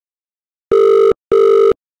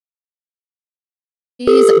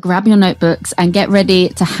Please grab your notebooks and get ready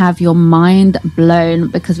to have your mind blown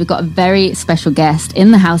because we've got a very special guest in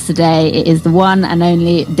the house today. It is the one and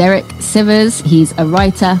only Derek Sivers. He's a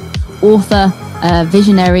writer, author, a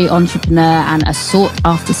visionary entrepreneur, and a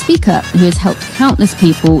sought-after speaker who has helped countless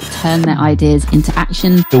people turn their ideas into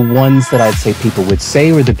action. The ones that I'd say people would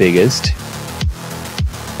say were the biggest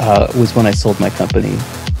was when I sold my company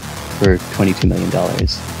for $22 million.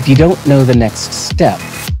 If you don't know the next step,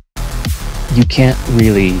 you can't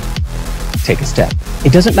really take a step.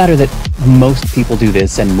 It doesn't matter that most people do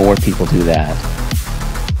this and more people do that.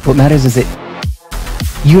 What matters is that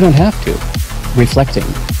you don't have to. Reflecting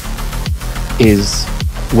is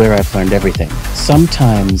where I've learned everything.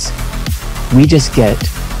 Sometimes we just get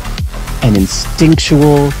an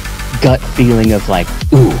instinctual gut feeling of like,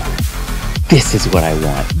 ooh, this is what I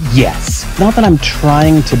want. Yes. Not that I'm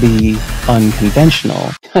trying to be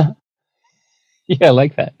unconventional. Yeah, I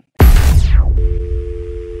like that.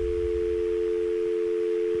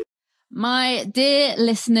 My dear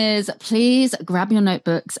listeners, please grab your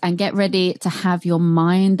notebooks and get ready to have your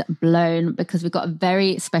mind blown because we've got a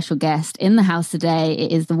very special guest in the house today.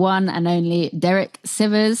 It is the one and only Derek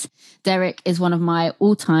Sivers. Derek is one of my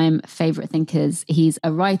all-time favorite thinkers. He's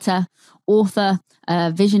a writer, author,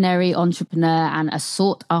 a visionary entrepreneur, and a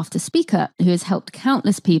sought-after speaker who has helped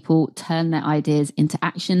countless people turn their ideas into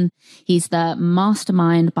action. He's the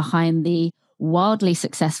mastermind behind the wildly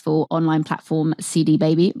successful online platform CD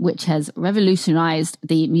Baby, which has revolutionized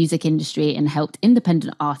the music industry and helped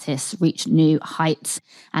independent artists reach new heights.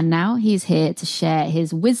 And now he's here to share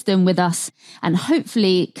his wisdom with us and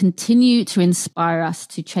hopefully continue to inspire us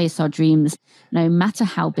to chase our dreams, no matter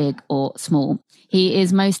how big or small. He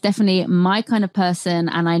is most definitely my kind of person,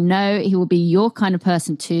 and I know he will be your kind of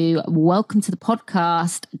person too. Welcome to the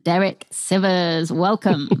podcast, Derek Sivers.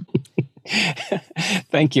 Welcome.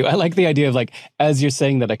 Thank you. I like the idea of like, as you're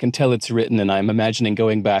saying that, I can tell it's written and I'm imagining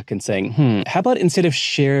going back and saying, how about instead of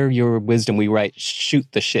share your wisdom, we write shoot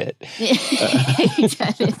the shit.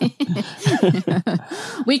 Exactly.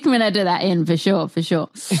 We can edit that in for sure.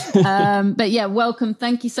 But yeah, welcome.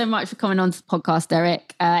 Thank you so much for coming on to the podcast,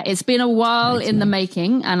 Derek. It's been a while in the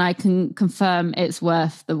making and I can confirm it's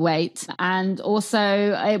worth the wait. And also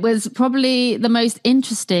it was probably the most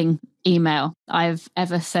interesting email I've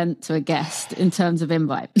ever sent to a guest in terms of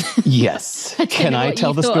invite. Yes. Can I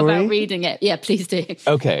tell the story? About reading it. Yeah, please do.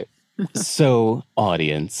 Okay. So,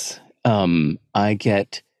 audience, I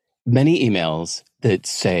get many emails that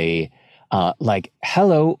say, like,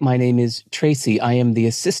 hello, my name is Tracy. I am the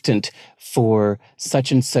assistant for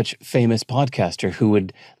such and such famous podcaster who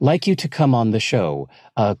would like you to come on the show.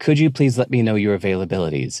 Could you please let me know your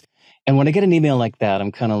availabilities? And when I get an email like that,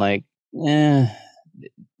 I'm kind of like,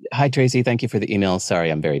 hi, Tracy. Thank you for the email. Sorry,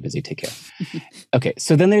 I'm very busy. Take care. Okay.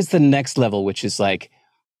 So then there's the next level, which is like,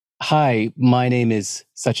 hi, my name is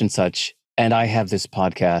such and such, and I have this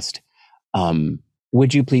podcast.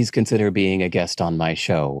 Would you please consider being a guest on my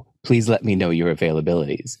show? Please let me know your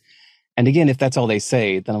availabilities. And again, if that's all they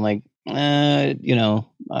say, then I'm like,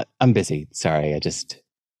 I'm busy. Sorry, I just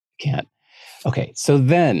can't. Okay. So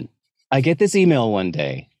then I get this email one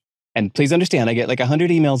day, and please understand, I get like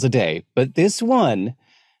 100 emails a day, but this one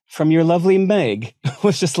from your lovely Meg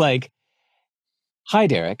was just like, hi,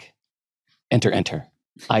 Derek, enter.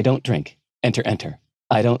 I don't drink, enter.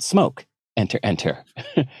 I don't smoke, enter.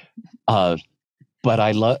 I'm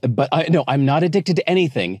not addicted to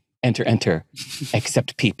anything, enter,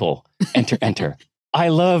 except people, enter. I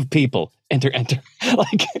love people, enter.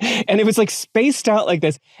 Like, and it was like spaced out like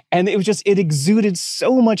this. And it exuded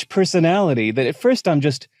so much personality that at first I'm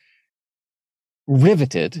just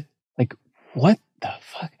riveted. Like, what the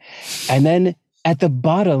fuck? And then at the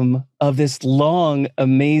bottom of this long,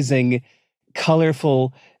 amazing,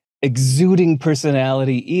 colorful, exuding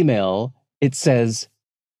personality email, it says,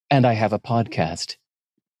 and I have a podcast,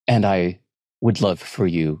 and I would love for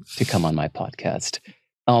you to come on my podcast.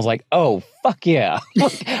 I was like, oh, fuck yeah.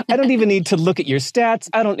 I don't even need to look at your stats.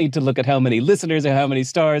 I don't need to look at how many listeners or how many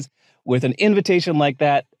stars. With an invitation like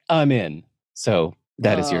that, I'm in. So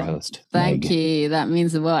that is your host. Thank Meg. you. That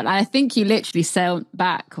means the world. I think you literally sent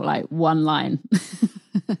back like one line.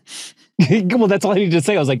 Well, that's all I needed to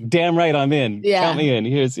say. I was like, damn right, I'm in. Yeah. Count me in.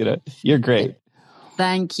 You're great.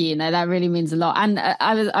 Thank you. No, that really means a lot. And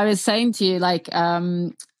I was saying to you, like,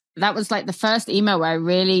 that was like the first email where I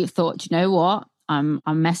really thought, you know what? I'm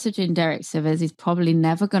messaging Derek Sivers. He's probably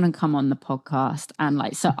never going to come on the podcast. And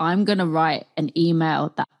like, so I'm going to write an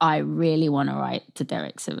email that I really want to write to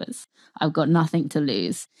Derek Sivers. I've got nothing to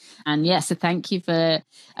lose. And yeah, so thank you for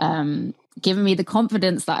giving me the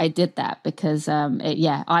confidence that I did that, because I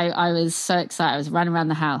was so excited. I was running around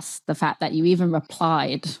the house. The fact that you even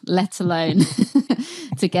replied, let alone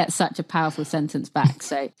to get such a powerful sentence back.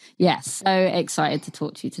 So yes, so excited to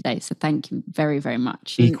talk to you today. So thank you very, very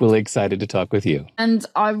much. Equally excited to talk with you. And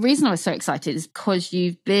the reason I was so excited is because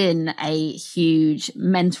you've been a huge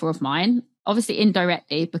mentor of mine. Obviously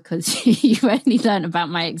indirectly, because you only learned about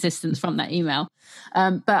my existence from that email.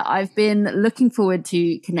 But I've been looking forward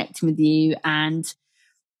to connecting with you and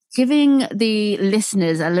giving the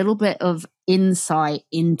listeners a little bit of insight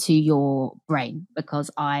into your brain, because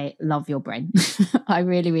I love your brain. I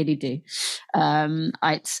really, really do.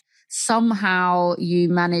 It's somehow you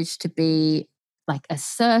manage to be like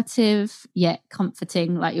assertive yet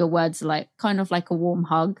comforting. Like your words are like kind of like a warm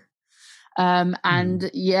hug. And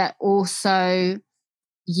yet also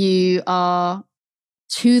you are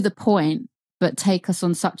to the point, but take us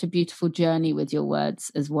on such a beautiful journey with your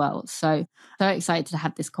words as well. So excited to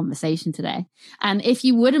have this conversation today. And if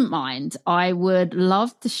you wouldn't mind, I would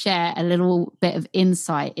love to share a little bit of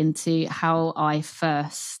insight into how I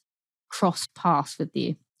first crossed paths with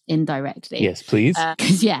you indirectly. Yes, please.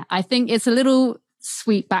 Because I think it's a little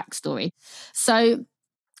sweet backstory. So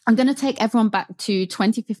I'm going to take everyone back to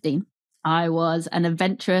 2015. I was an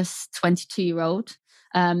adventurous 22-year-old,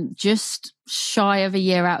 just shy of a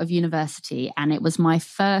year out of university. And it was my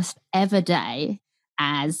first ever day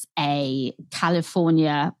as a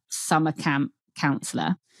California summer camp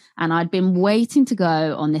counselor. And I'd been waiting to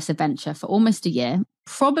go on this adventure for almost a year,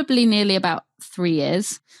 probably nearly about 3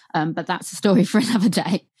 years. But that's a story for another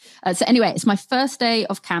day. So anyway, it's my first day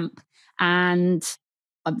of camp, and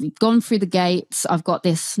I've gone through the gates. I've got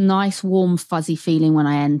this nice, warm, fuzzy feeling when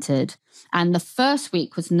I entered. And the first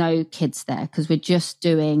week was no kids there, because we're just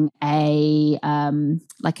doing a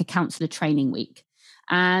counselor training week.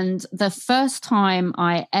 And the first time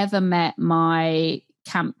I ever met my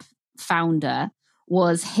camp founder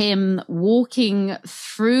was him walking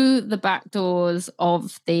through the back doors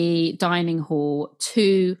of the dining hall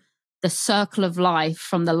to the circle of life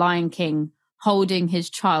from the Lion King, holding his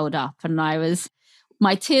child up. And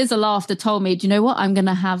my tears of laughter told me, do you know what? I'm going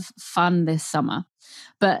to have fun this summer.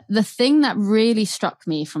 But the thing that really struck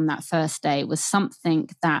me from that first day was something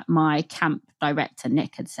that my camp director,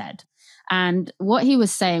 Nick, had said. And what he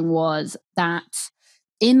was saying was that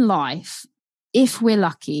in life, if we're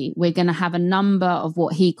lucky, we're going to have a number of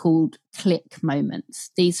what he called click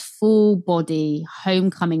moments, these full body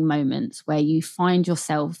homecoming moments where you find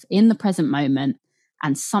yourself in the present moment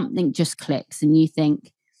and something just clicks and you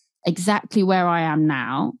think, exactly where I am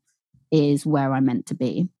now is where I'm meant to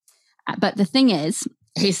be. But the thing is,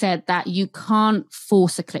 he said that you can't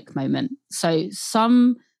force a click moment. So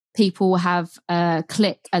some people have a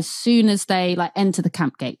click as soon as they enter the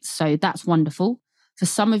camp gates. So that's wonderful. For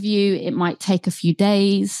some of you, it might take a few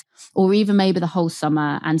days or even maybe the whole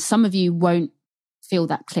summer. And some of you won't feel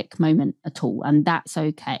that click moment at all. And that's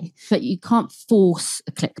okay. But you can't force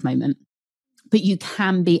a click moment, but you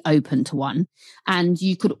can be open to one. And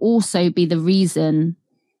you could also be the reason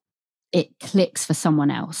it clicks for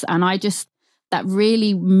someone else. And that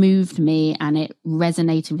really moved me, and it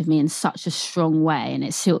resonated with me in such a strong way. And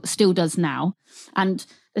it still does now. And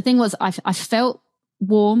the thing was, I felt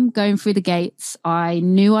warm going through the gates. I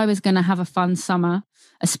knew I was going to have a fun summer,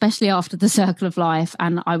 especially after the circle of life.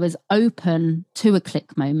 And I was open to a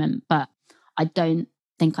click moment, but I don't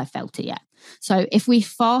think I felt it yet. So if we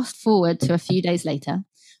fast forward to a few days later,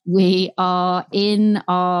 we are in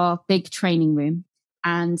our big training room,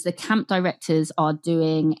 and the camp directors are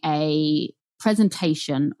doing a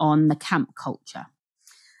presentation on the camp culture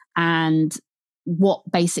and what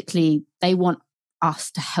basically they want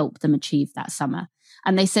us to help them achieve that summer.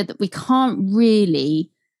 And they said that we can't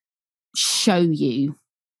really we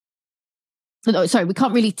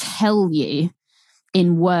can't really tell you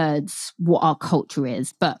in words what our culture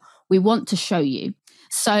is, but we want to show you.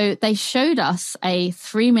 So they showed us a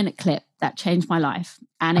 3-minute clip that changed my life.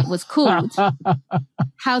 And it was called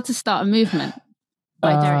How to Start a Movement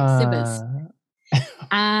by Derek Sivers.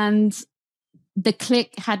 And the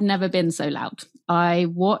click had never been so loud. I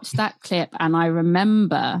watched that clip and I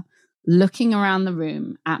remember looking around the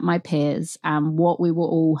room at my peers and what we were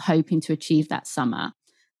all hoping to achieve that summer.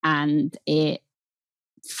 And it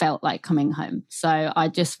felt like coming home. So I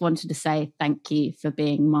just wanted to say thank you for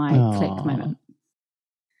being my click moment.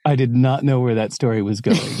 I did not know where that story was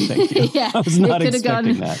going. Thank you. Yeah, I was not it could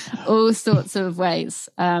expecting have gone that. all sorts of ways.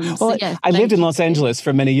 I lived in Los Angeles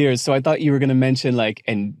for many years, so I thought you were going to mention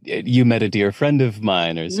and you met a dear friend of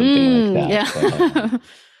mine or something like that. Yeah.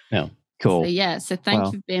 No, cool. So thank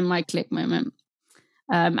you for being my click moment.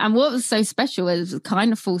 And what was so special is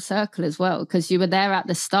kind of full circle as well, because you were there at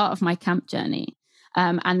the start of my camp journey.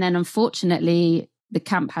 And then unfortunately, the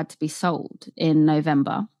camp had to be sold in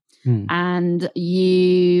November. And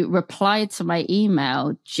you replied to my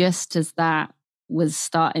email just as that was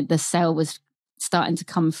starting, the sale was starting to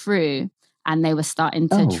come through, and they were starting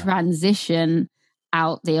to transition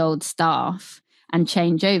out the old staff and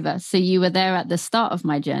change over. So you were there at the start of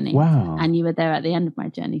my journey. Wow. And you were there at the end of my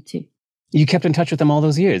journey too. You kept in touch with them all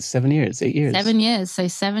those years, 7 years, 8 years. 7 years. So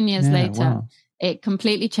 7 years later, it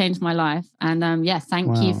completely changed my life. And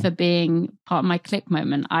thank you for being part of my click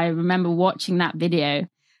moment. I remember watching that video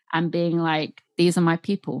and being like, these are my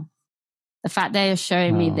people. The fact they are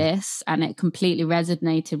showing me this, and it completely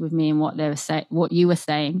resonated with me and what they were saying, what you were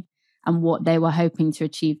saying, and what they were hoping to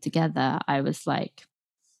achieve together. I was like,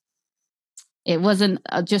 it wasn't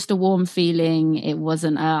just a warm feeling. It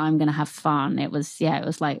wasn't I'm going to have fun. It was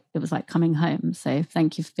like coming home. So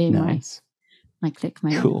thank you for being my click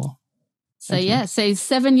moment. Cool. So so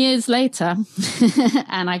 7 years later,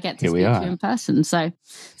 and I get to speak to you in person. So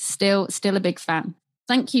still a big fan.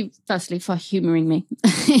 Thank you, firstly, for humoring me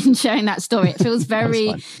in sharing that story. It feels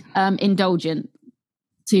very indulgent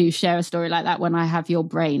to share a story like that when I have your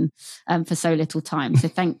brain for so little time. So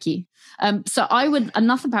thank you. So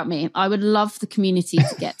enough about me. I would love the community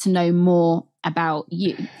to get to know more about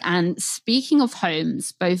you. And speaking of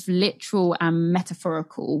homes, both literal and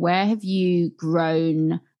metaphorical, where have you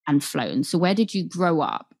grown and flown? So where did you grow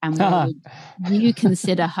up, and where would you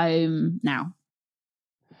consider home now?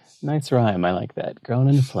 Nice rhyme. I like that. Grown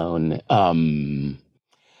and flown.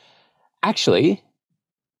 Actually,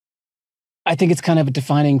 I think it's kind of a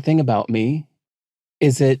defining thing about me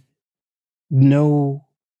is that no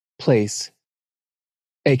place,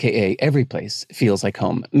 aka every place, feels like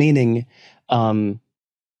home. Meaning, I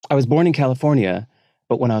was born in California,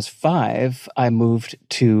 but when I was 5, I moved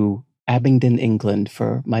to Abingdon, England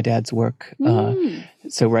for my dad's work.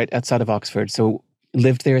 So right outside of Oxford. So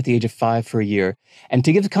lived there at the age of 5 for a year. And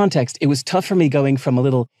to give the context, it was tough for me going from a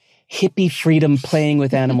little hippie freedom playing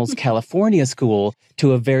with animals California school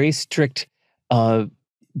to a very strict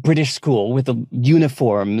British school with the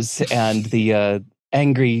uniforms and the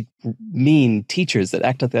angry, mean teachers that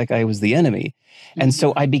acted like I was the enemy. And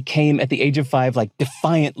so I became, at the age of 5, like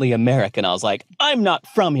defiantly American. I was like, I'm not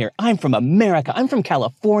from here. I'm from America. I'm from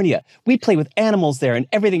California. We play with animals there and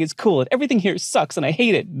everything is cool and everything here sucks and I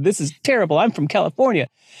hate it. This is terrible. I'm from California.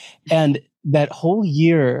 And that whole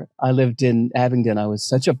year I lived in Abingdon, I was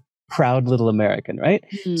such a proud little American, right?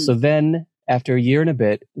 So then after a year and a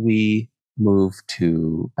bit, we moved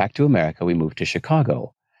back to America. We moved to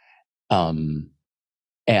Chicago.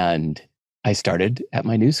 And I started at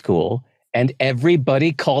my new school, and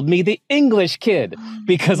everybody called me the English kid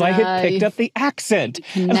because I had picked up the accent.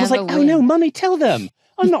 And I was like, oh no, mommy, tell them.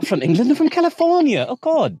 I'm not from England, I'm from California. Oh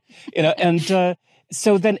God. And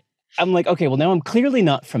so then I'm like, okay, well now I'm clearly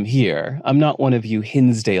not from here. I'm not one of you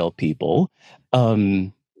Hinsdale people.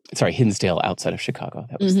 Sorry, Hinsdale outside of Chicago.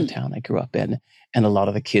 That was the town I grew up in. And a lot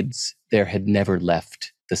of the kids there had never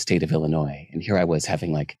left the state of Illinois. And here I was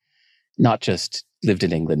having not just lived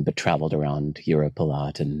in England, but traveled around Europe a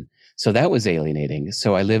lot. And so that was alienating.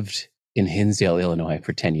 So I lived in Hinsdale, Illinois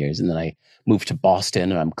for 10 years. And then I moved to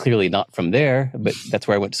Boston, and I'm clearly not from there, but that's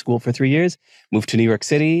where I went to school for 3 years. Moved to New York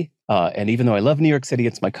City. And even though I love New York City,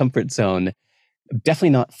 it's my comfort zone. I'm definitely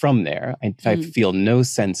not from there. I feel no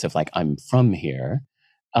sense of I'm from here.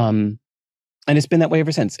 And it's been that way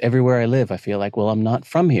ever since. Everywhere I live, I feel like, well, I'm not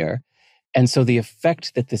from here. And so the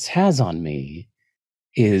effect that this has on me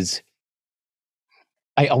is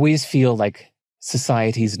I always feel like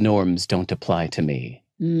society's norms don't apply to me.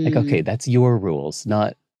 Okay, that's your rules,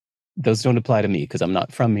 those don't apply to me because I'm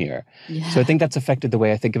not from here. Yeah. So I think that's affected the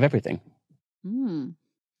way I think of everything.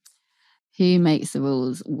 Who makes the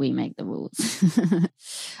rules? We make the rules.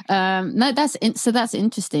 No, that's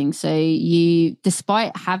interesting. So you,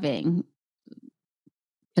 despite having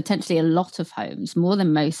potentially a lot of homes, more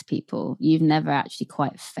than most people, you've never actually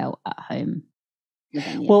quite felt at home with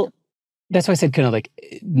any of them. That's why I said kind of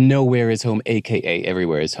nowhere is home, aka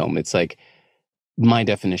everywhere is home. It's like my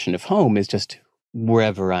definition of home is just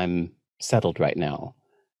wherever I'm settled right now.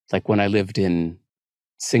 Like when I lived in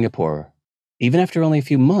Singapore, even after only a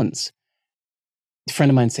few months, a friend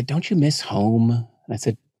of mine said, "Don't you miss home?" And I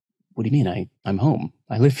said, "What do you mean? I'm home.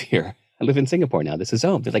 I live here. I live in Singapore now. This is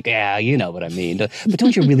home." They're like, "Yeah, you know what I mean. But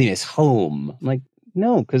don't you really miss home?" I'm like,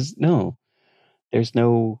 "No, because there's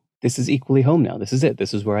no, this is equally home now. This is it.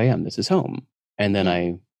 This is where I am. This is home." And then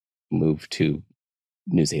I moved to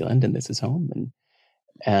New Zealand, and this is home.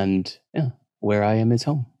 And where I am is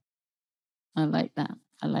home. I like that.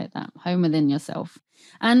 I like that. Home within yourself.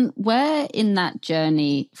 And where in that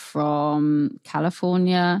journey from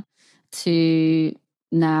California to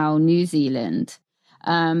now New Zealand,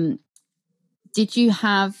 did you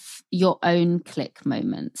have your own click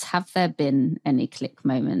moments? Have there been any click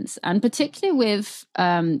moments? And particularly with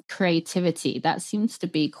creativity, that seems to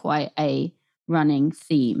be quite a running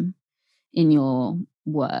theme in your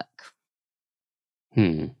work.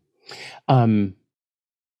 I'm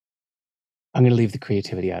going to leave the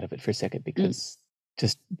creativity out of it for a second because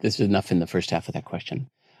just this is enough in the first half of that question.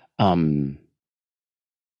 To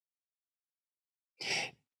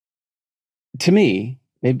me,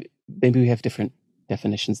 maybe we have different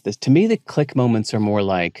definitions of this. To me, the click moments are more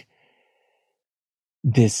like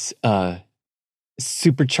this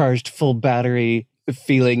supercharged full battery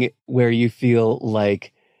feeling where you feel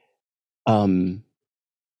like, oh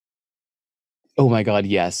my God,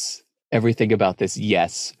 yes. Everything about this,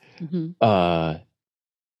 yes. But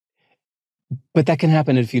that can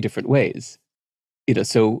happen in a few different ways.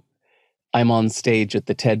 So I'm on stage at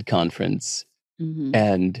the TED conference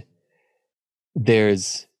and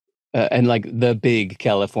there's and like the big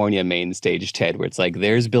California main stage TED where it's like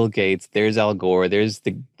there's Bill Gates, there's Al Gore, there's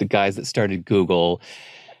the guys that started Google,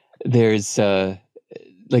 there's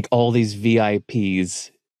like all these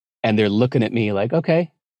VIPs, and they're looking at me like,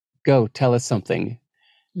 okay, go tell us something.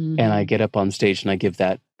 And I get up on stage and I give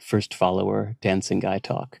that first follower dancing guy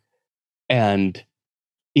talk. And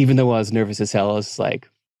even though I was nervous as hell, I was like,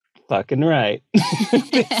 fucking right.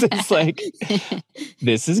 This is like,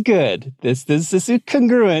 this is good. This is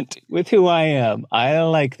congruent with who I am. I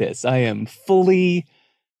like this. I am fully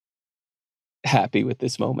happy with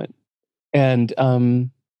this moment. And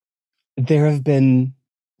there have been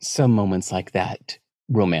some moments like that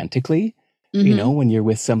romantically, when you're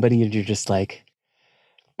with somebody and you're just like,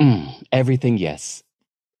 everything, yes.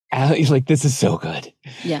 Like, this is so good.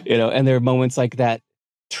 Yeah. And there are moments like that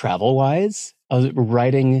travel-wise. I was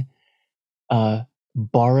riding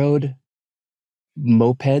borrowed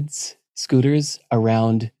mopeds, scooters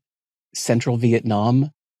around central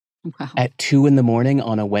Vietnam at 2 a.m.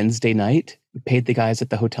 on a Wednesday night. We paid the guys at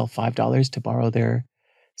the hotel $5 to borrow their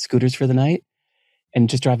scooters for the night. And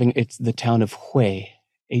just driving, it's the town of Hue,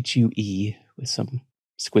 Hue, with some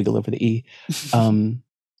squiggle over the E.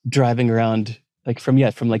 Driving around like from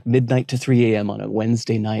like midnight to 3 a.m. on a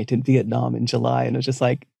Wednesday night in Vietnam in July. And it was just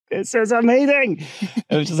like, this is amazing.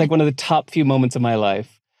 It was just like one of the top few moments of my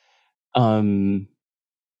life.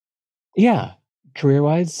 Yeah,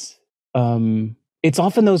 career-wise, it's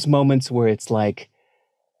often those moments where it's like,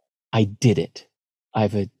 I did it.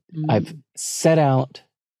 I've set out.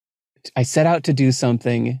 I set out to do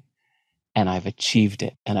something, and I've achieved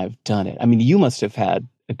it, and I've done it. I mean, you must have had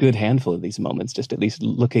a good handful of these moments, just at least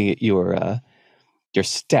looking at your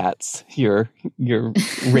stats, your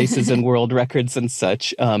races and world records and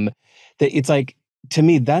such. That it's like, to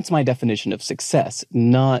me, that's my definition of success,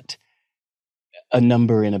 not a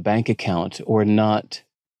number in a bank account or not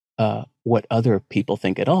what other people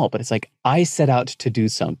think at all. But it's like, I set out to do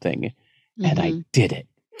something and I did it.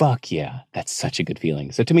 Fuck yeah. That's such a good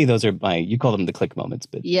feeling. So to me, those are you call them the click moments,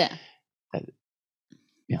 but yeah.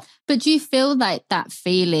 Yeah. But do you feel like that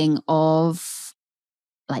feeling of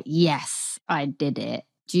like, yes, I did it?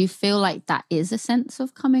 Do you feel like that is a sense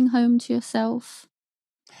of coming home to yourself?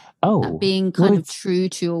 Oh, that being kind of true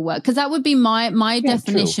to your work? Because that would be my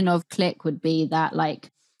definition of click would be that,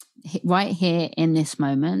 like, right here in this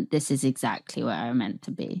moment, this is exactly where I'm meant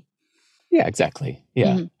to be. Yeah, exactly.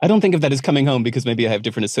 Yeah. I don't think of that as coming home because maybe I have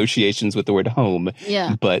different associations with the word home.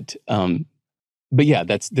 Yeah. But yeah,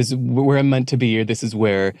 this is where I'm meant to be, or this is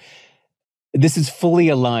where this is fully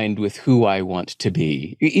aligned with who I want to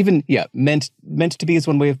be. Even, meant to be is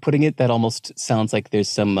one way of putting it. That almost sounds like there's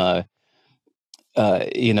some,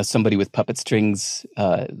 somebody with puppet strings,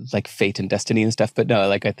 like fate and destiny and stuff. But no,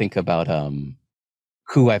 like I think about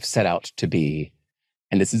who I've set out to be.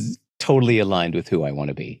 And this is totally aligned with who I want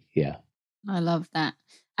to be. Yeah. I love that.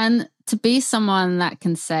 And to be someone that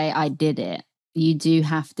can say, I did it, you do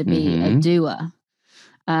have to be a doer.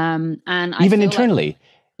 And I even internally,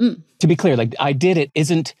 to be clear, like I did it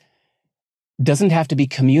doesn't have to be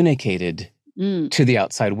communicated to the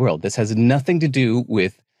outside world. This has nothing to do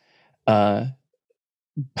with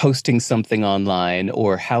posting something online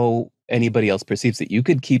or how anybody else perceives it. You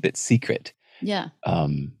could keep it secret. Yeah.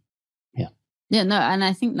 Yeah, no, and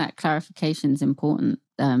I think that clarification is important,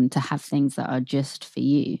 to have things that are just for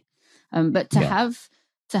you. But to have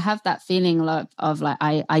that feeling of like,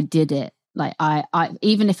 I did it. Like I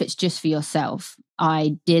even if it's just for yourself,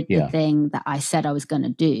 I did the thing that I said I was going to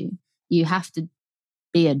do. You have to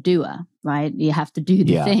be a doer, right? You have to do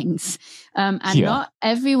the things. And not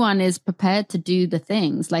everyone is prepared to do the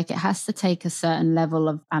things. Like, it has to take a certain level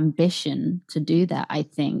of ambition to do that, I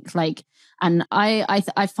think. Like, and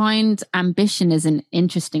I find ambition is an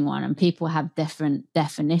interesting one, and people have different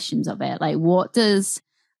definitions of it. Like, what does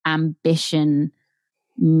ambition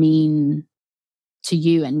mean to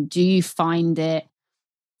you? And do you find it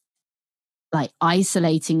like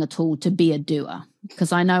isolating at all to be a doer?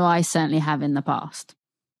 Because I know I certainly have in the past.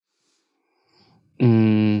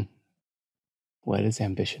 What does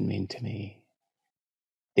ambition mean to me?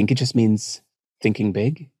 I think it just means thinking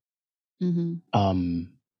big. Thinking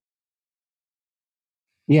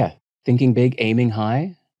big, aiming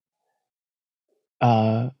high.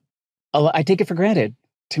 I take it for granted.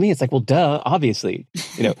 To me, it's like, well, duh, obviously.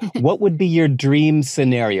 What would be your dream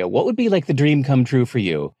scenario? What would be like the dream come true for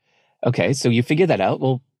you? Okay, so you figure that out.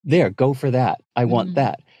 Well, there, go for that. I want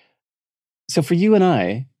that. So for you and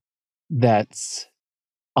I, that's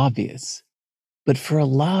obvious. But for a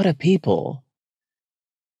lot of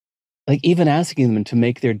like, even asking them to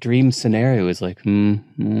make their dream scenario is like, I don't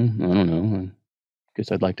know. I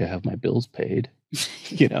guess I'd like to have my bills paid.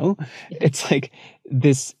 It's like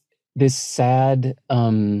this sad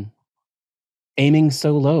aiming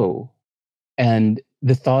so low, and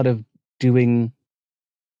the thought of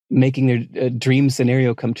making their dream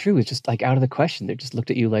scenario come true is just like out of the question. They just looked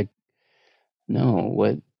at you like,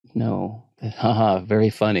 no, haha, very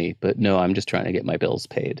funny, but no, I'm just trying to get my bills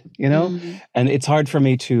paid, And it's hard for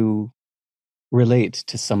me to relate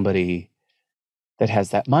to somebody that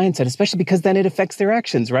has that mindset, especially because then it affects their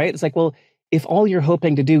actions, right? It's like, well, if all you're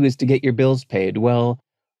hoping to do is to get your bills paid, well,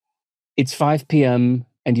 it's 5 p.m.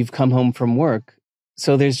 and you've come home from work,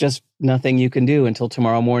 so there's just nothing you can do until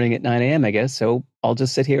tomorrow morning at 9 a.m., I guess. So I'll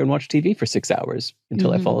just sit here and watch TV for 6 hours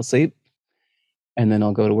until I fall asleep. And then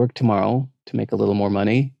I'll go to work tomorrow to make a little more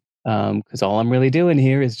money, because all I'm really doing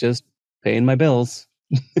here is just paying my bills.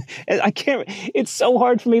 I can't, it's so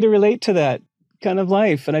hard for me to relate to that kind of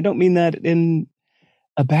life. And I don't mean that in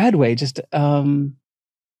a bad way. Just,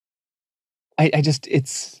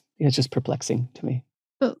 it's just perplexing to me.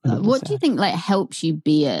 But what do you think like helps you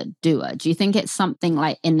be a doer? Do you think it's something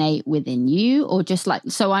like innate within you, or just like,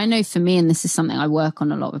 so I know for me, and this is something I work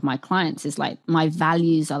on a lot with my clients, is like my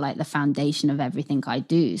values are like the foundation of everything I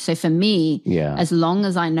do. So for me, as long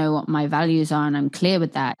as I know what my values are and I'm clear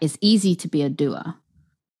with that, it's easy to be a doer,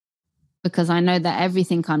 because I know that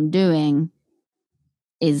everything I'm doing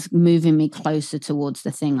is moving me closer towards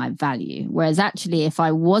the thing I value. Whereas actually, if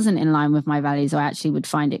I wasn't in line with my values, I actually would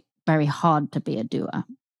find it very hard to be a doer.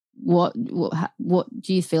 What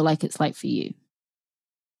do you feel like it's like for you?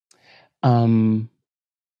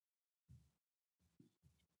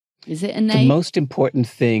 Is it innate? The most important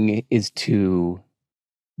thing is to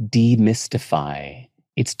demystify.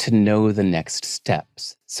 It's to know the next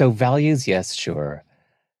steps. So values, yes, sure.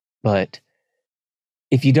 But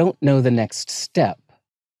if you don't know the next step,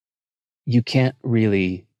 you can't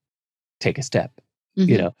really take a step.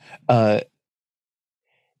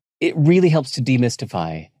 It really helps to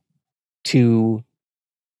demystify, to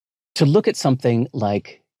look at something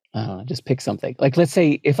like, just pick something. Like, let's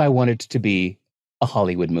say if I wanted to be a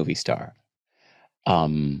Hollywood movie star,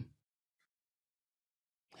 I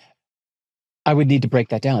would need to break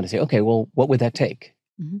that down and say, okay, well, what would that take?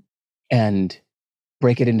 And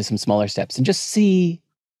break it into some smaller steps and just see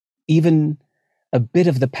even a bit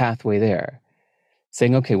of the pathway there.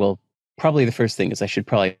 Saying, okay, well, probably the first thing is I should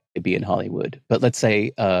probably be in Hollywood. But let's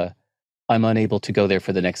say I'm unable to go there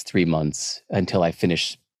for the next 3 months until I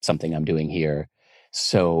finish something I'm doing here.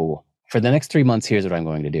 So for the next 3 months, here's what I'm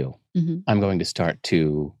going to do. I'm going to start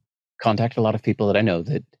to contact a lot of people that I know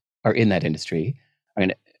that are in that industry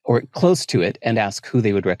or close to it, and ask who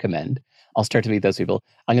they would recommend. I'll start to meet those people.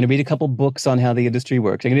 I'm going to read a couple books on how the industry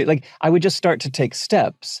works. I would just start to take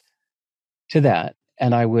steps to that.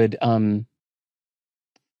 And I would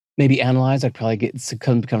maybe analyze. I'd probably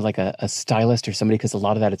become like a stylist or somebody, because a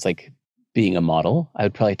lot of that, it's like being a model. I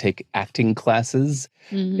would probably take acting classes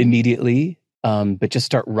immediately, but just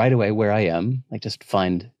start right away where I am. Like, just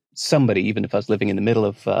find somebody, even if I was living in the middle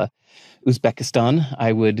of Uzbekistan,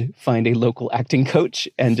 I would find a local acting coach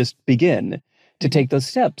and just begin to take those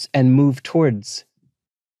steps and move towards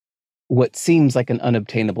what seems like an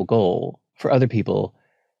unobtainable goal for other people.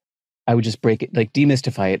 I would just break it, like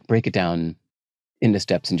demystify it, break it down into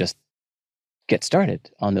steps, and just get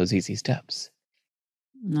started on those easy steps.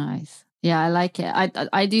 Nice. Yeah, I like it.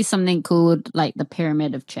 I do something called like the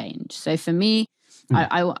pyramid of change. So for me,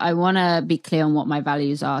 I want to be clear on what my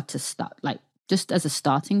values are to start, like just as a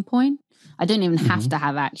starting point. I don't even have to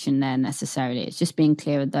have action there necessarily. It's just being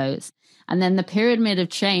clear of those. And then the pyramid of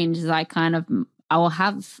change is I'll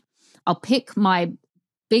pick my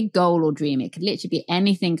big goal or dream. It could literally be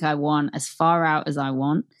anything I want, as far out as I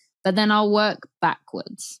want, but then I'll work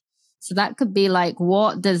backwards. So that could be like,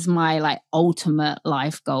 what does my like ultimate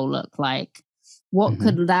life goal look like? What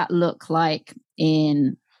could that look like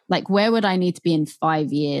in, like, where would I need to be in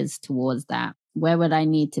 5 years towards that? Where would I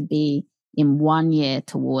need to be in 1 year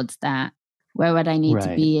towards that? Where would I need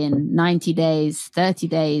to be in 90 days, 30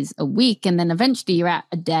 days, a week? And then eventually you're at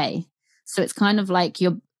a day. So it's kind of like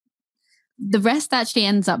the rest actually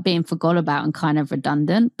ends up being forgot about and kind of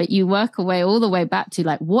redundant, but you work away all the way back to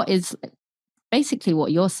like, what is basically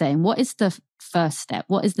what you're saying? What is the first step?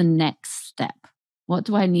 What is the next step? What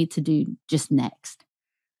do I need to do just next?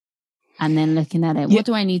 And then looking at it, what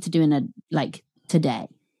do I need to do today?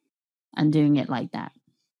 And doing it like that.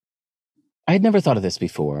 I had never thought of this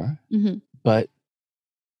before, but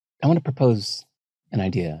I want to propose an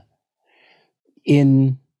idea.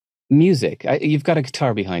 In music, you've got a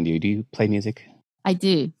guitar behind you. Do you play music? I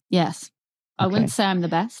do, yes. I wouldn't say I'm the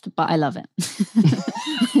best, but I love it.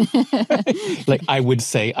 Like, I would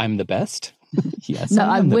say I'm the best? Yes. No,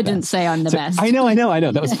 I wouldn't say I'm the best. I know.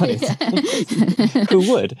 That was funny.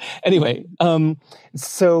 Who would? Anyway,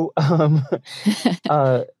 so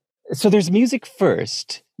there's music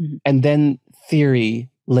first and then theory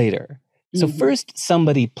later. So first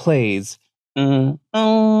somebody plays,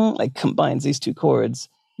 like combines these two chords,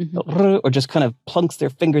 or just kind of plunks their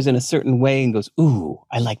fingers in a certain way and goes, ooh,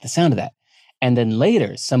 I like the sound of that. And then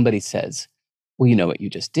later somebody says, well, you know what you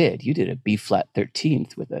just did? You did a B flat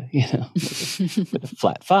 13th with a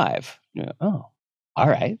flat 5. Oh, all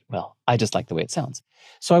right. Well, I just like the way it sounds.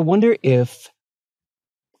 So I wonder if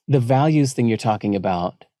the values thing you're talking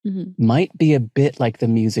about might be a bit like the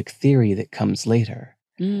music theory that comes later.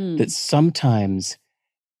 That sometimes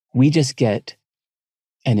we just get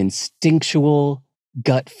an instinctual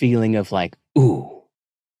gut feeling of like, ooh,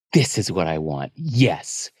 this is what I want.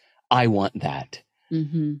 Yes, I want that.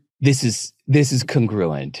 This is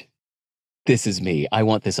congruent. This is me. I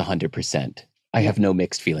want this 100%. I have no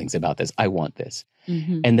mixed feelings about this. I want this.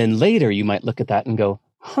 And then later you might look at that and go,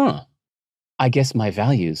 I guess my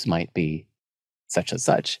values might be such and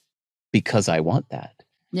such because I want that.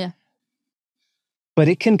 Yeah. But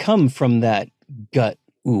it can come from that gut,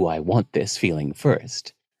 ooh, I want this feeling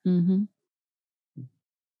first.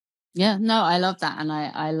 Yeah, no, I love that. And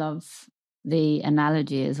I love the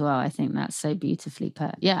analogy as well. I think that's so beautifully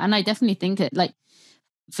put. Yeah, and I definitely think it, like,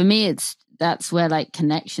 for me, that's where like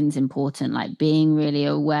connection's important, like being really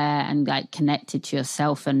aware and like connected to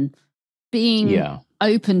yourself and being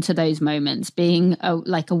open to those moments, being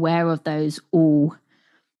like aware of those. Oh,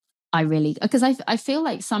 because I feel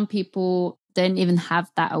like some people don't even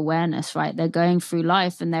have that awareness, right? They're going through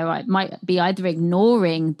life and they're might be either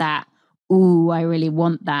ignoring that, ooh, I really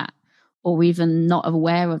want that, or even not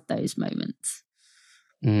aware of those moments.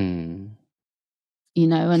 And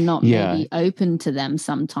not maybe open to them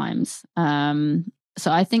sometimes.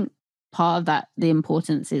 So I think part of that, the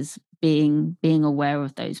importance is being aware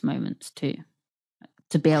of those moments too,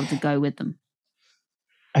 to be able to go with them.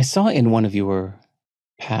 I saw in one of your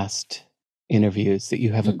past interviews that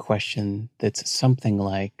you have a question that's something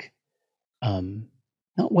like,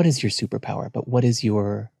 not what is your superpower, but what is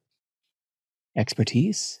your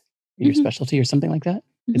expertise, your specialty, or something like that?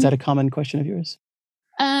 Is that a common question of yours?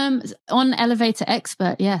 On Elevator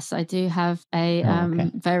Expert, yes, I do have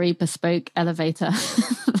a very bespoke elevator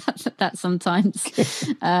that sometimes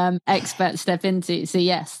experts step into. So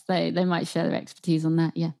yes, they might share their expertise on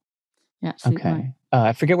that. Yeah, absolutely. Okay. Right.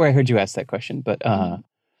 I forget where I heard you ask that question, but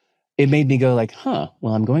it made me go like, well,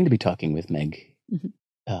 I'm going to be talking with Meg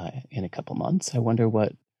in a couple months. I wonder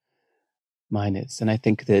what mine is. And I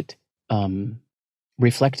think that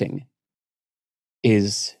reflecting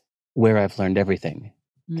is where I've learned everything.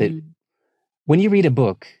 That when you read a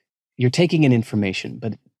book, you're taking in information,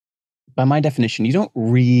 but by my definition, you don't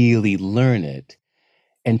really learn it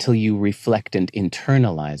until you reflect and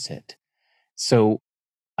internalize it. So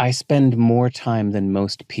I spend more time than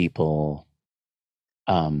most people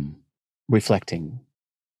reflecting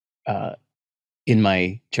in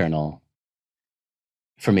my journal.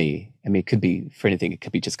 For me, I mean, it could be for anything. It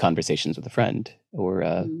could be just conversations with a friend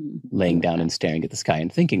or laying down and staring at the sky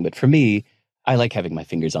and thinking. But for me, I like having my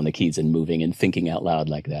fingers on the keys and moving and thinking out loud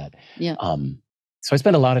like that. Yeah. So I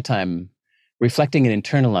spend a lot of time reflecting and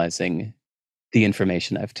internalizing the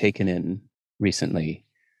information I've taken in recently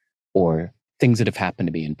or things that have happened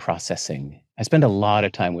to me and processing. I spend a lot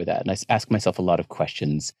of time with that. And I ask myself a lot of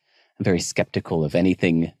questions. I'm very skeptical of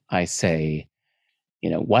anything I say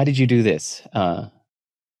why did you do this?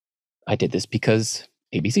 I did this because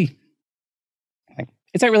ABC. Like,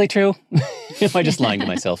 is that really true? Am I just lying to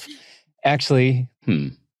myself? Actually,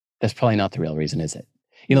 that's probably not the real reason, is it?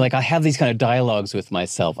 Like I have these kind of dialogues with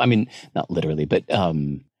myself. I mean, not literally, but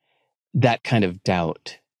that kind of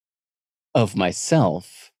doubt of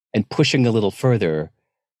myself and pushing a little further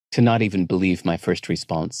to not even believe my first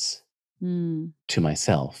response to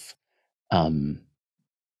myself. And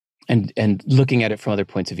looking at it from other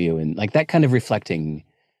points of view, and like that kind of reflecting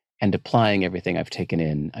and applying everything I've taken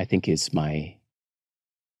in, I think is my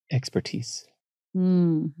expertise.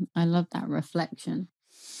 I love that reflection.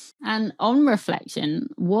 And on reflection,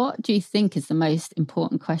 what do you think is the most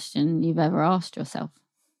important question you've ever asked yourself?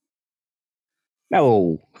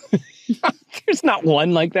 No, there's not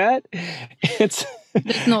one like that. There's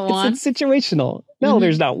not one. It's situational. No,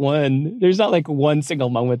 there's not one. There's not like one single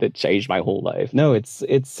moment that changed my whole life. No, it's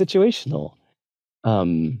situational. I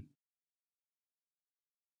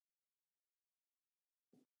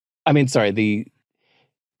mean, sorry.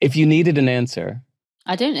 If you needed an answer,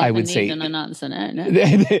 I don't know. I would say an answer. No.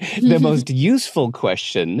 The most useful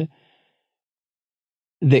question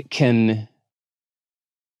that can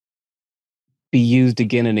be used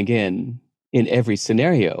again and again in every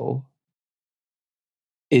scenario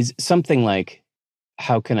is something like,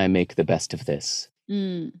 how can I make the best of this?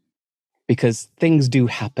 Because things do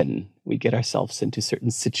happen. We get ourselves into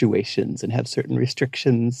certain situations and have certain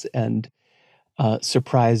restrictions and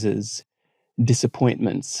surprises,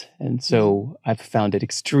 disappointments. And so I've found it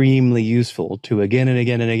extremely useful to again and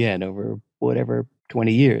again and again over whatever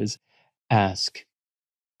 20 years ask,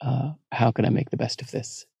 how can I make the best of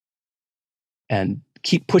this? And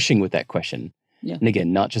keep pushing with that question. Yeah. And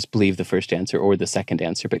again, not just believe the first answer or the second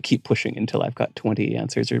answer, but keep pushing until I've got 20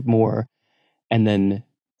 answers or more. And then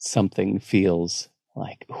something feels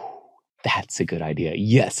like, oh, that's a good idea.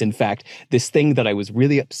 Yes, in fact, this thing that I was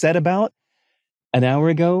really upset about an hour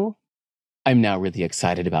ago, I'm now really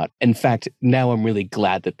excited about. In fact, now I'm really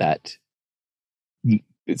glad that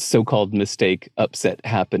so-called mistake, upset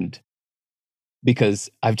happened, because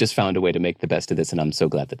I've just found a way to make the best of this, and I'm so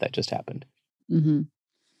glad that just happened.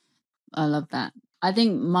 I love that. I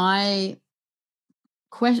think my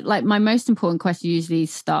question, like my most important question, usually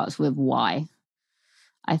starts with why.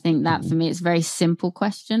 I think that for me, it's a very simple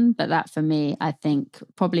question, but that for me, I think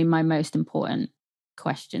probably my most important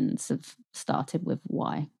questions have started with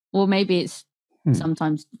why. Or maybe it's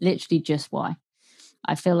sometimes literally just why.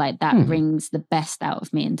 I feel like that brings the best out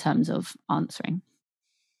of me in terms of answering.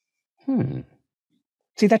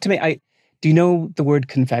 See, that to me, do you know the word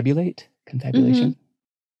confabulate? Confabulation?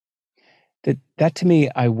 That to me,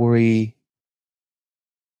 I worry,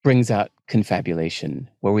 brings out confabulation,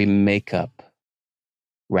 where we make up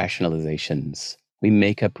rationalizations, we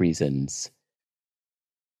make up reasons,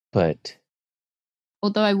 but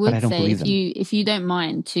although I would say, if you don't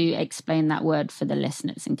mind to explain that word for the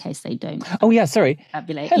listeners in case they don't. Oh yeah, sorry.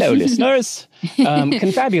 Confabulate. Hello, listeners.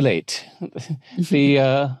 Confabulate.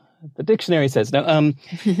 The dictionary says no.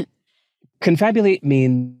 Confabulate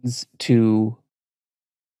means to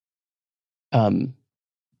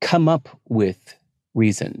come up with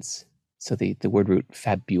reasons. So the word root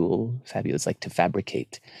fabule is like to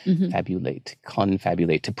fabricate, fabulate,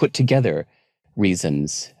 confabulate, to put together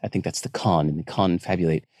reasons. I think that's the con, and the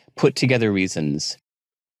confabulate, put together reasons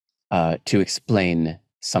to explain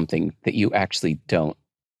something that you actually don't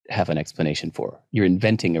have an explanation for. You're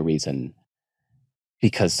inventing a reason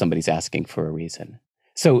because somebody's asking for a reason.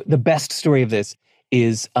 So the best story of this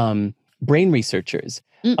is brain researchers,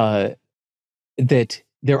 that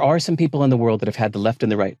there are some people in the world that have had the left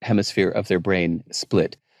and the right hemisphere of their brain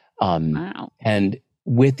split. Wow. And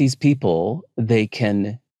with these people, they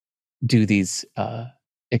can do these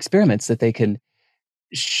experiments that they can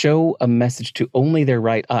show a message to only their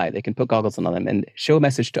right eye. They can put goggles on them and show a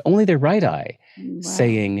message to only their right eye,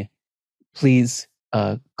 saying, please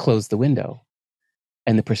close the window.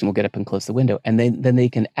 And the person will get up and close the window. And then they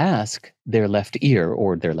can ask their left ear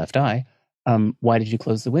or their left eye, why did you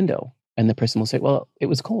close the window? And the person will say, well, it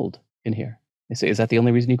was cold in here. They say, is that the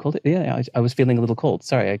only reason you called it? Yeah, I was feeling a little cold.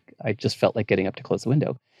 Sorry, I just felt like getting up to close the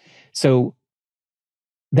window. So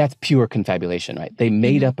that's pure confabulation, right? They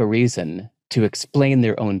made up a reason to explain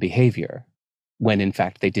their own behavior when in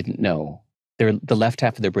fact they didn't know. The left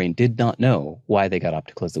half of their brain did not know why they got up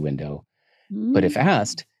to close the window. But if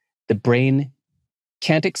asked, the brain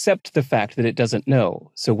can't accept the fact that it doesn't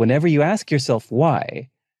know. So whenever you ask yourself why,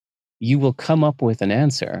 you will come up with an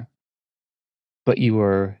answer, but you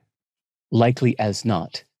are likely as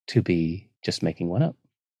not to be just making one up.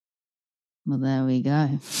 Well, there we go.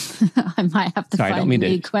 I might have to find a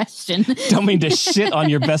new question. Don't mean to shit on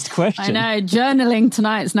your best question. I know. Journaling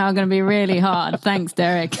tonight's now going to be really hard. Thanks,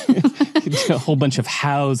 Derek. A whole bunch of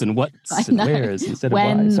hows and whats and wheres instead of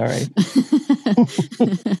why. Sorry.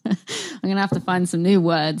 I'm going to have to find some new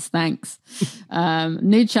words. Thanks.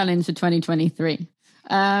 New challenge for 2023.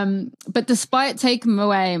 But despite taking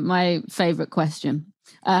away my favorite question,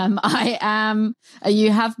 you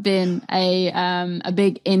have been a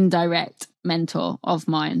big indirect mentor of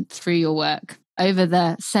mine through your work over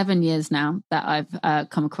the 7 years now that I've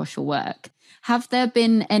come across your work. Have there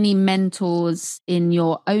been any mentors in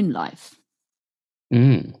your own life?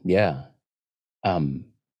 Yeah.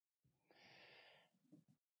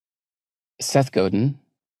 Seth Godin,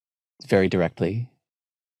 very directly.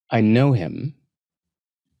 I know him.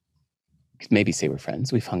 Maybe say we're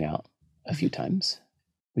friends. We've hung out a few times.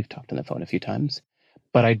 We've talked on the phone a few times.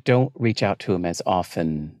 But I don't reach out to him as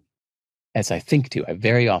often as I think to. I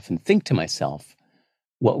very often think to myself,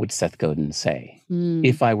 what would Seth Godin say?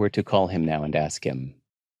 If I were to call him now and ask him,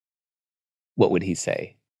 what would he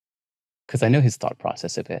say? Because I know his thought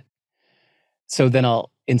process of it. So then I'll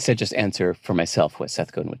instead just answer for myself what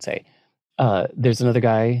Seth Godin would say. There's another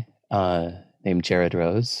guy named Jared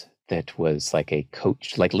Rose that was like a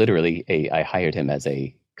coach, like literally I hired him as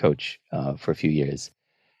a coach for a few years.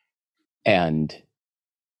 And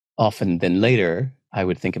often then later, I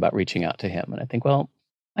would think about reaching out to him. And I think, well,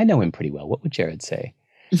 I know him pretty well. What would Jared say?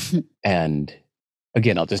 And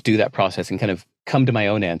again, I'll just do that process and kind of come to my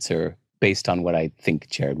own answer based on what I think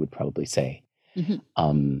Jared would probably say.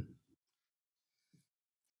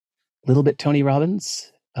 Little bit Tony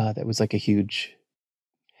Robbins. That was like a huge...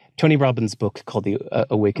 Tony Robbins' book called The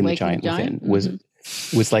Awaken the Giant Within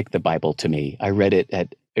was like the Bible to me. I read it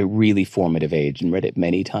at a really formative age and read it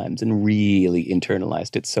many times and really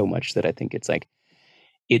internalized it so much that I think it's like,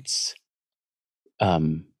 its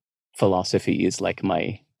philosophy is like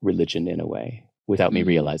my religion in a way without me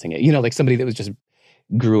realizing it. You know, like somebody that was just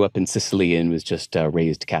grew up in Sicily and was just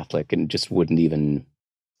raised Catholic and just wouldn't even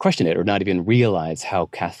question it or not even realize how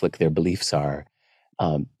Catholic their beliefs are.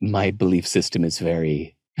 My belief system is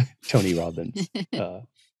very Tony Robbins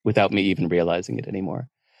without me even realizing it anymore.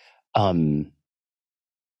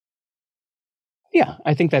 Yeah,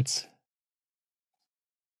 I think that's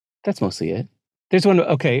mostly it. There's one.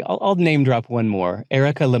 Okay, I'll name drop one more.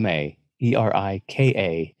 Erika Lemay, Erika. I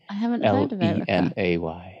haven't heard of Erika.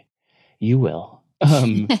 Lemay. You will.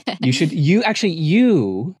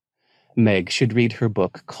 You, Meg, should read her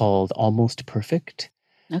book called Almost Perfect.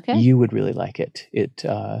 Okay. You would really like it.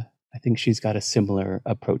 I think she's got a similar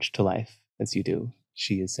approach to life as you do.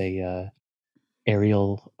 She is a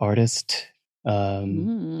aerial artist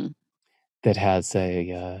that has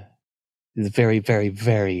is very, very,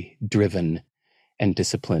 very driven and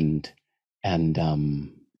disciplined and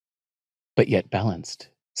but yet balanced.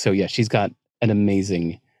 So yeah, she's got an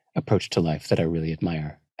amazing approach to life that I really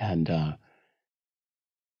admire. And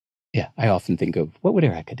yeah, I often think of what would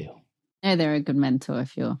Erika do? No, they're a good mentor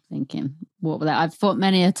if you're thinking, what will I've thought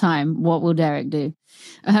many a time, what will Derek do?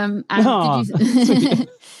 And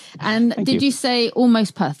did you say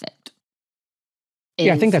Almost Perfect?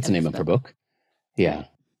 Yeah, I think that's the name of her book. Yeah.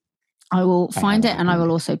 I will find it and I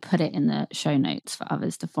will also put it in the show notes for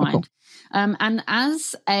others to find. Oh, cool. And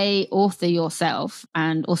as a author yourself,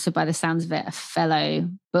 and also by the sounds of it, a fellow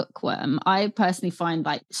bookworm, I personally find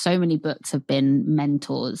like so many books have been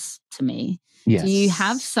mentors to me. Yes. Do you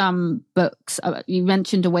have some books? You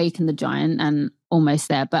mentioned Awaken the Giant and Almost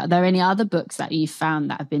There, but are there any other books that you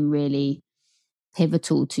found that have been really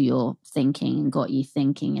pivotal to your thinking and got you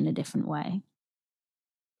thinking in a different way?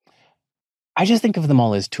 I just think of them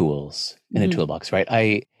all as tools in a toolbox,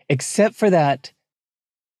 right? Except for that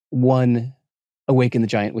one, Awaken the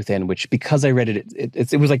Giant Within, which because I read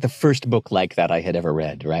it was like the first book like that I had ever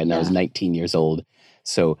read, right? And I was 19 years old.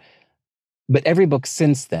 So, but every book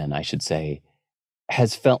since then, I should say,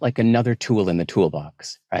 has felt like another tool in the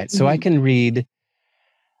toolbox, right? So I can read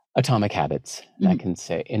Atomic Habits. And I can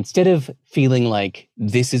say, instead of feeling like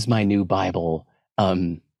this is my new Bible,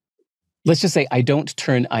 let's just say I don't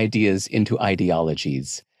turn ideas into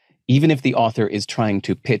ideologies. Even if the author is trying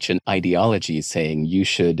to pitch an ideology saying you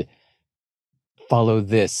should follow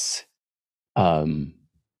this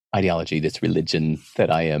ideology, this religion that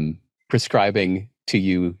I am prescribing to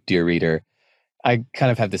you, dear reader, I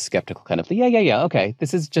kind of have this skeptical kind of, okay,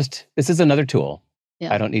 this is another tool.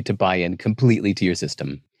 Yeah. I don't need to buy in completely to your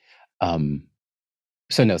system.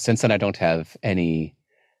 So no, since then I don't have any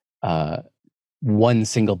one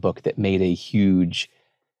single book that made a huge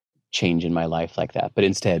change in my life like that. But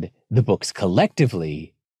instead, the books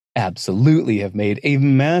collectively absolutely have made a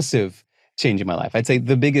massive change in my life. I'd say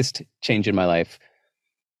the biggest change in my life,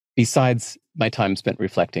 besides my time spent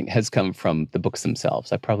reflecting, has come from the books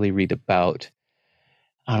themselves. I probably read about,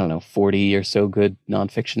 40 or so good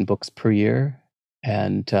nonfiction books per year.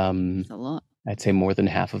 And That's a lot. I'd say more than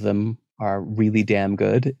half of them are really damn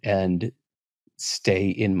good and stay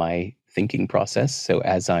in my thinking process. So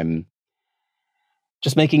as I'm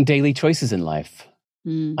just making daily choices in life,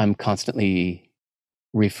 I'm constantly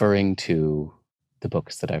referring to the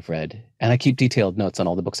books that I've read. And I keep detailed notes on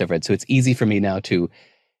all the books I've read. So it's easy for me now to,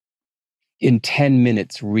 in 10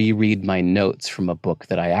 minutes, reread my notes from a book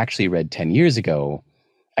that I actually read 10 years ago.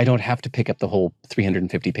 I don't have to pick up the whole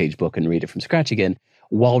 350-page book and read it from scratch again.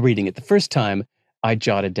 While reading it the first time, I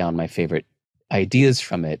jotted down my favorite ideas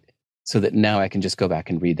from it so that now I can just go back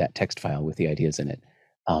and read that text file with the ideas in it.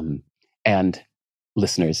 And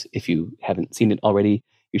listeners, if you haven't seen it already,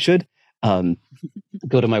 you should.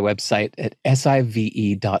 Go to my website at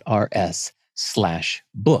sive.rs/book,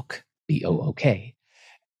 BOOK.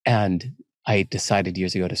 And I decided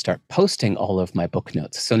years ago to start posting all of my book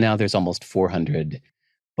notes. So now there's almost 400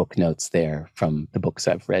 book notes there from the books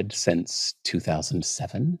I've read since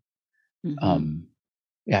 2007.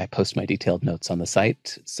 I post my detailed notes on the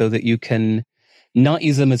site so that you can not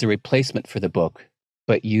use them as a replacement for the book,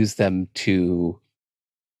 but use them to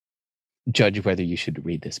judge whether you should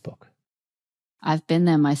read this book. I've been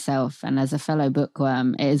there myself, and as a fellow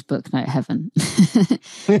bookworm, it is book note heaven.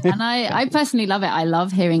 And I personally love it. I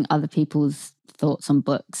love hearing other people's thoughts on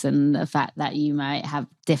books, and the fact that you might have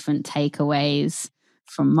different takeaways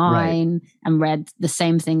from mine and read the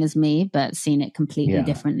same thing as me, but seen it completely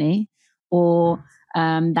differently. Or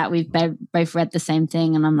that we've both read the same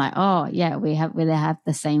thing, and I'm like, oh yeah, we have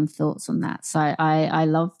the same thoughts on that. So I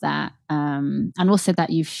love that, and also that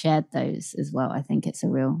you've shared those as well. I think it's a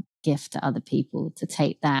real gift to other people to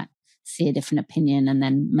take that, see a different opinion, and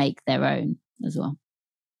then make their own as well.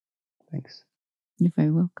 Thanks. You're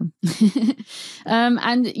very welcome.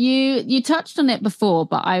 And you touched on it before,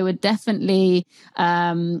 but I would definitely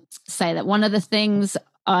say that one of the things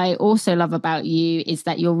I also love about you is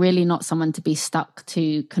that you're really not someone to be stuck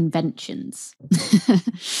to conventions.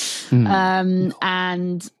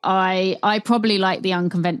 And I probably like the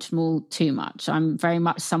unconventional too much. I'm very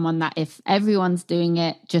much someone that if everyone's doing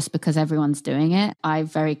it just because everyone's doing it, I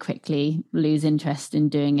very quickly lose interest in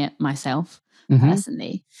doing it myself.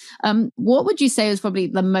 Personally. What would you say was probably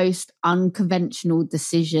the most unconventional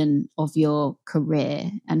decision of your career,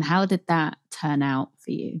 and how did that turn out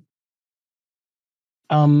for you?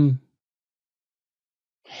 I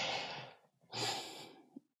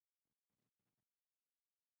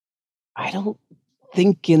don't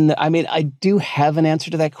think I do have an answer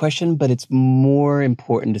to that question, but it's more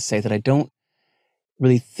important to say that I don't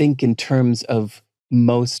really think in terms of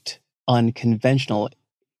most unconventional,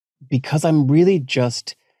 because I'm really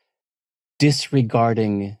just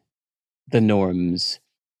disregarding the norms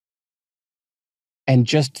and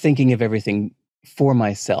just thinking of everything for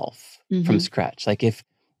myself from scratch. Like if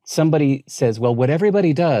somebody says, well, what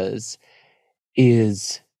everybody does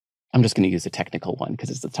is, I'm just going to use a technical one because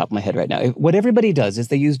it's at the top of my head right now. What everybody does is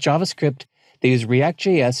they use JavaScript, they use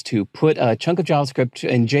React.js to put a chunk of JavaScript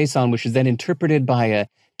in JSON, which is then interpreted by a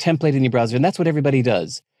template in your browser. And that's what everybody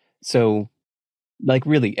does. So like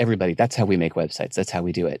really everybody, that's how we make websites. That's how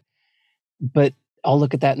we do it. But I'll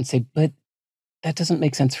look at that and say, but that doesn't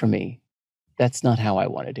make sense for me. That's not how I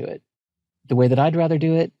want to do it. The way that I'd rather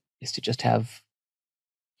do it is to just have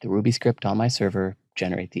the Ruby script on my server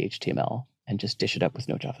generate the HTML and just dish it up with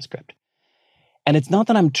no JavaScript. And it's not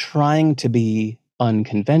that I'm trying to be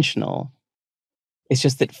unconventional. It's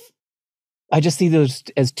just that I just see those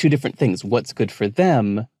as two different things. What's good for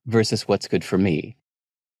them versus what's good for me.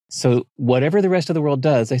 So whatever the rest of the world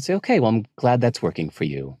does, I say, okay, well, I'm glad that's working for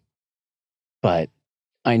you. But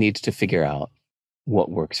I need to figure out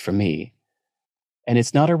what works for me. And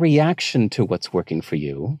it's not a reaction to what's working for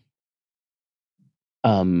you.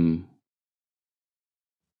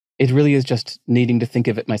 It really is just needing to think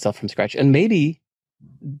of it myself from scratch. And maybe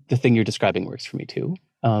the thing you're describing works for me too.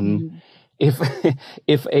 If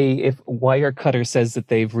Wirecutter says that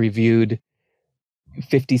they've reviewed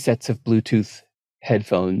 50 sets of Bluetooth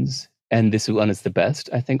headphones and this one is the best,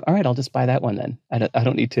 I think, all right, I'll just buy that one then. I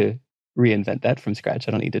don't need to reinvent that from scratch.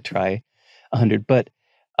 I don't need to try 100. But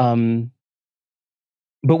when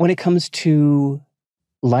it comes to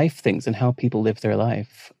life things and how people live their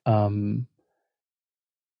life, I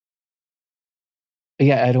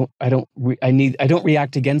don't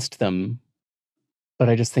react against them, but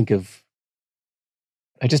I just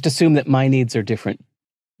assume that my needs are different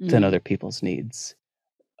than other people's needs,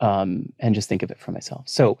 and just think of it for myself.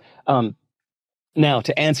 So Now,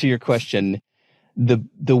 to answer your question,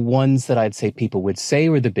 the ones that I'd say people would say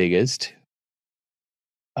were the biggest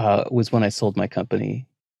was when I sold my company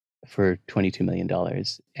for $22 million.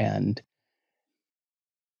 And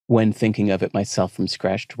when thinking of it myself from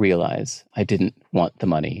scratch, to realize I didn't want the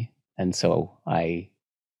money. And so I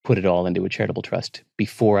put it all into a charitable trust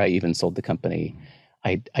before I even sold the company.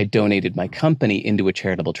 I donated my company into a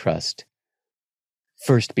charitable trust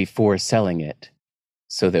first before selling it,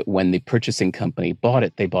 so that when the purchasing company bought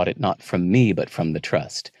it, they bought it not from me, but from the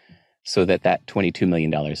trust, so that $22 million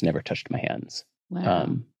never touched my hands.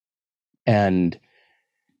 Wow. And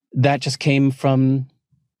that just came from,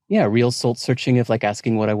 real soul searching of like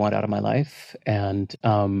asking what I want out of my life and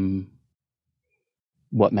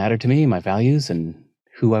what mattered to me, my values, and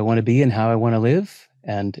who I want to be and how I want to live.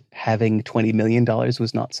 And having $20 million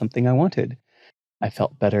was not something I wanted. I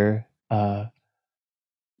felt better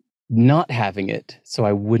not having it, so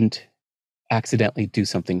I wouldn't accidentally do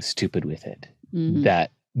something stupid with it. Mm-hmm.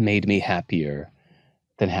 That made me happier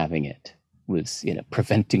than having it. Was,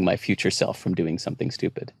 preventing my future self from doing something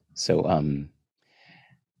stupid. So,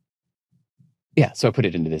 so I put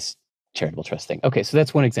it into this charitable trust thing. Okay, so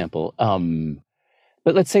that's one example.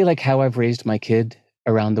 But let's say like how I've raised my kid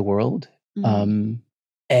around the world. Mm-hmm.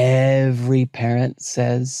 Every parent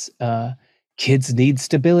says kids need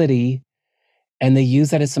stability, and they use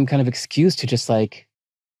that as some kind of excuse to just like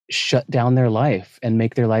shut down their life and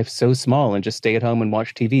make their life so small and just stay at home and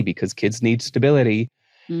watch TV because kids need stability.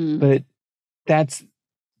 Mm. But that's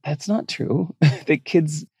not true. The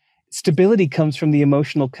kids' stability comes from the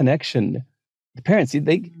emotional connection. The parents,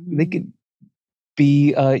 they could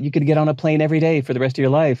be, you could get on a plane every day for the rest of your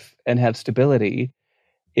life and have stability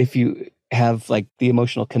if you have like the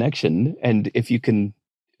emotional connection, and if you can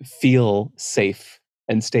feel safe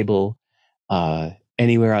and stable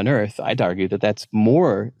anywhere on earth. I'd argue that that's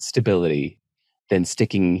more stability than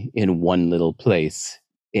sticking in one little place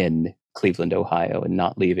in Cleveland, Ohio, and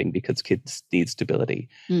not leaving because kids need stability.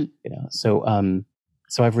 So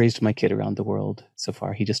I've raised my kid around the world so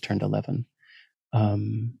far. He just turned 11.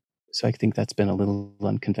 So I think that's been a little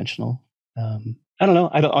unconventional. I don't know.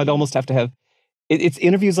 I'd almost have to have it's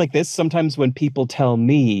interviews like this sometimes when people tell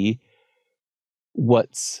me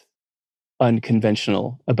what's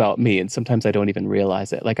unconventional about me, and sometimes I don't even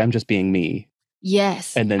realize it. Like I'm just being me.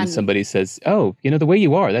 Yes. And then somebody says, "Oh, the way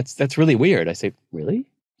you are, that's really weird." I say, "Really?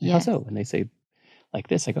 Yeah. How so?" And they say like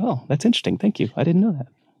this. I go, "Oh, that's interesting. Thank you. I didn't know that."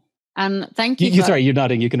 And thank you. Sorry, you're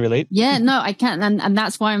nodding. You can relate? Yeah, no, I can. And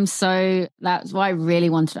that's why that's why I really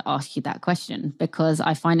wanted to ask you that question, because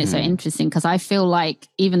I find it so interesting, because I feel like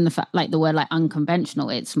even the fact, like the word like unconventional,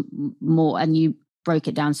 it's more, and you broke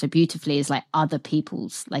it down so beautifully, is like other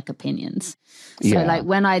people's like opinions. So like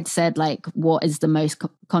when I'd said like, what is the most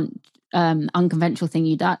unconventional thing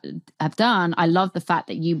you have done, I love the fact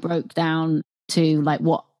that you broke down to like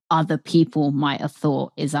what other people might have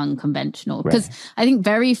thought is unconventional. Because I think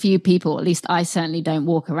very few people, at least I certainly don't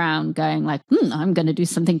walk around going like, I'm going to do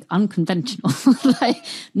something unconventional. Like,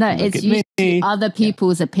 no, it's usually other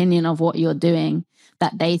people's opinion of what you're doing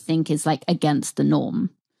that they think is like against the norm.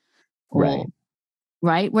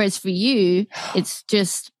 Right. Whereas for you, it's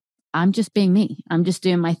just, I'm just being me. I'm just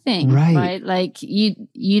doing my thing. Right. Like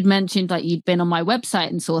you'd mentioned like you'd been on my website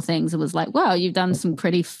and saw things and was like, wow, you've done some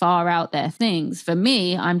pretty far out there things. For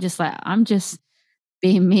me, I'm just like, I'm just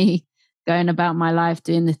being me, going about my life,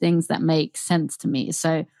 doing the things that make sense to me.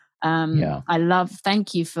 So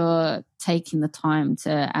thank you for taking the time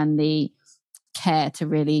and the care to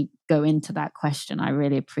really go into that question. I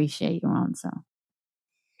really appreciate your answer.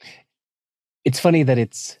 It's funny that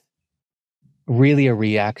it's really a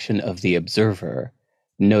reaction of the observer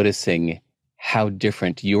noticing how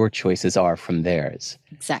different your choices are from theirs.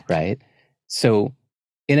 Exactly. Right? So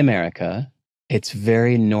in America, it's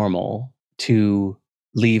very normal to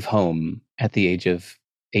leave home at the age of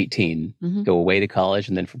 18, go away to college,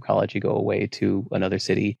 and then from college you go away to another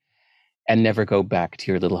city and never go back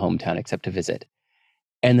to your little hometown except to visit.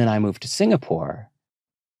 And then I moved to Singapore,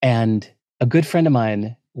 and a good friend of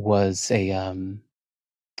mine was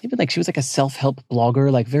she was like a self-help blogger,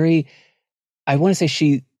 like I want to say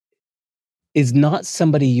she is not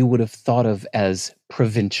somebody you would have thought of as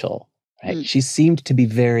provincial, right? She seemed to be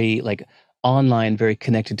very like online, very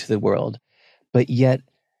connected to the world. But yet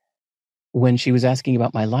when she was asking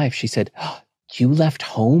about my life, she said, "You left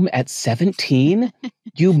home at 17?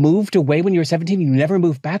 You moved away when you were 17? You never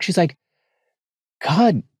moved back?" She's like,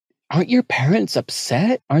 "God, aren't your parents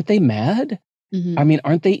upset? Aren't they mad? I mean,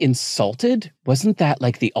 aren't they insulted? Wasn't that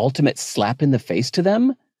like the ultimate slap in the face to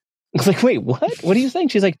them?" I was like, "Wait, what? What are you saying?"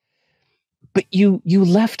 She's like, "But you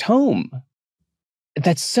left home."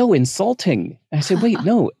 that's so insulting. And I said, wait,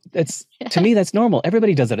 no, to me, that's normal.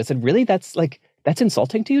 Everybody does that. I said, really? That's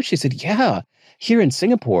insulting to you? She said, yeah. Here in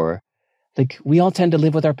Singapore, like we all tend to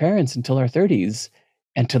live with our parents until our 30s.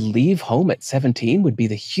 And to leave home at 17 would be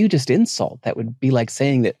the hugest insult. That would be like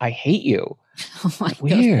saying that I hate you. Oh my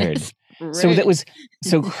Weird. Goodness.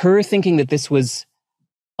 So her thinking that this was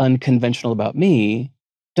unconventional about me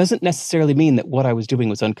doesn't necessarily mean that what I was doing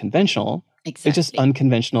was unconventional. Exactly. It's just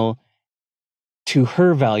unconventional to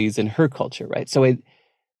her values and her culture, right? So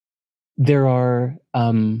there are,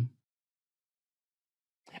 I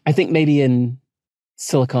think maybe in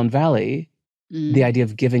Silicon Valley, the idea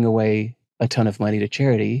of giving away a ton of money to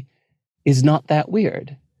charity is not that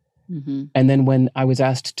weird. Mm-hmm. And then when I was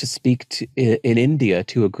asked to speak in India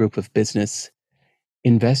to a group of business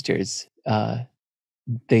investors,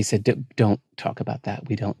 they said, don't talk about that.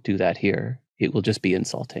 We don't do that here. It will just be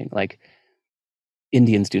insulting. Like,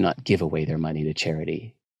 Indians do not give away their money to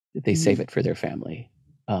charity. They save it for their family.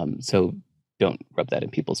 So don't rub that in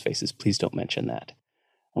people's faces. Please don't mention that.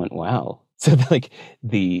 I went, wow. So like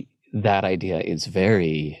that idea is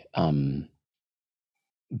very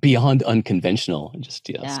beyond unconventional, and just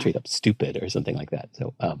straight up stupid or something like that.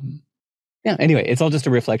 So anyway, it's all just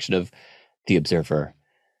a reflection of the observer.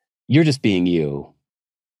 You're just being you.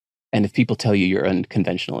 And if people tell you you're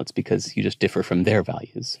unconventional, it's because you just differ from their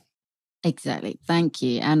values. Exactly. Thank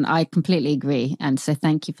you. And I completely agree. And so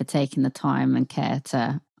thank you for taking the time and care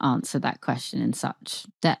to answer that question in such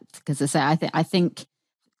depth. Because I think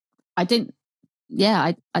I didn't,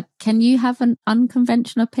 can you have an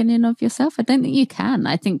unconventional opinion of yourself? I don't think you can.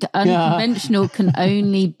 I think unconventional can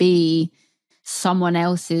only be someone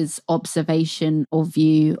else's observation or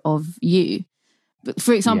view of you.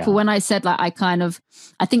 For example, when I said I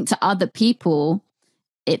think to other people,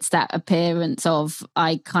 it's that appearance of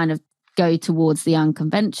I kind of go towards the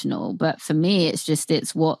unconventional. But for me,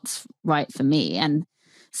 it's what's right for me. And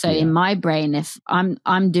so in my brain, if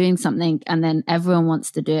I'm doing something and then everyone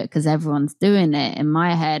wants to do it because everyone's doing it, in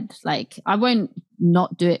my head, like I won't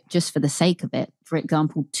not do it just for the sake of it. For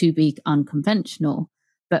example, to be unconventional.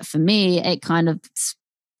 But for me, it kind of,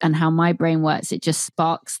 and how my brain works, it just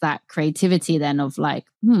sparks that creativity then of like,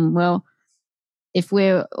 well, if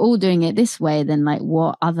we're all doing it this way, then like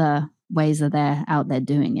what other ways are there out there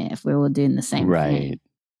doing it if we're all doing the same thing?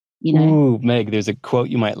 You know? Ooh, Meg, there's a quote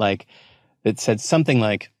you might like that said something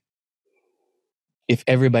like, if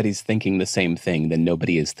everybody's thinking the same thing, then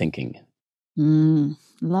nobody is thinking.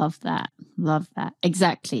 Love that. Love that.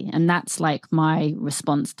 Exactly. And that's like my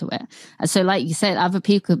response to it. And so like you said, other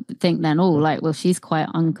people think then, well, she's quite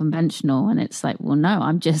unconventional. And it's like, well, no,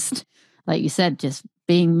 I'm just, like you said, just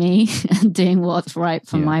being me and doing what's right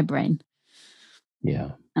for my brain.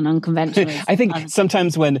 Yeah. And unconventional. I think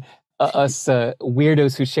sometimes when us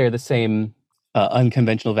weirdos who share the same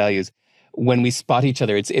unconventional values, when we spot each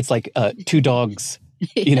other, it's like two dogs,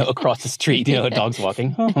 across the street, a dog's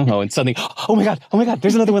walking, and suddenly, oh my God,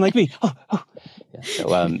 there's another one like me. Yeah, so,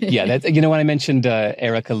 that's, when I mentioned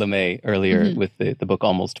Erika Lemay earlier with the book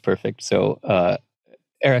Almost Perfect. So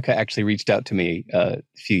Erika actually reached out to me a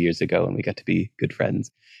few years ago and we got to be good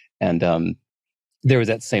friends. And there was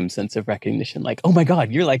that same sense of recognition, like, oh my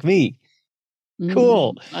God, you're like me.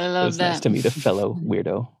 Cool. I love it was that. Nice to meet a fellow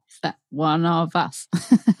weirdo. It's that one of us.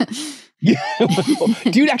 Yeah.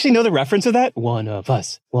 Do you actually know the reference of that? One of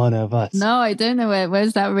us. No, I don't know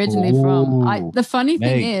where's that originally from. The funny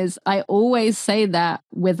thing is, I always say that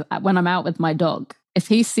when I'm out with my dog. If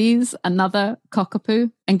he sees another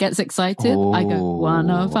cockapoo and gets excited, I go,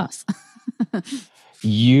 one of us.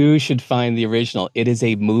 You should find the original. It is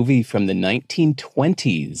a movie from the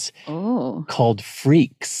 1920s called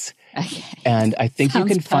Freaks. Okay. And I think you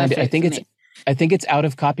can find it. I think it's out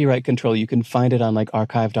of copyright control. You can find it on like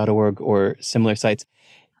archive.org or similar sites.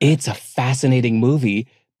 It's a fascinating movie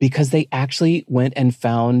because they actually went and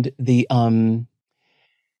found the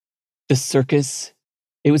circus.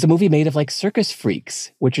 It was a movie made of like circus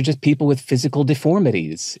freaks, which are just people with physical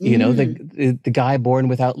deformities. The guy born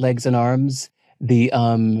without legs and arms,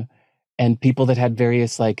 and people that had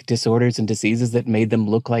various like disorders and diseases that made them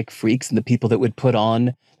look like freaks, and the people that would put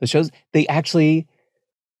on the shows. They actually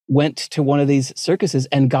went to one of these circuses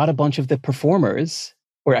and got a bunch of the performers,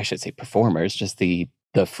 or I should say performers, just the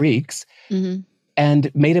freaks,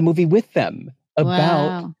 and made a movie with them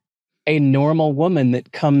about a normal woman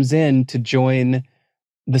that comes in to join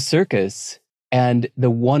the circus. And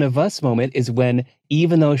the one of us moment is when,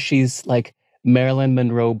 even though she's like Marilyn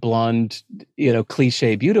Monroe, blonde,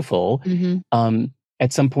 cliche beautiful,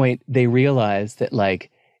 at some point they realize that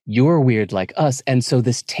like, you're weird like us. And so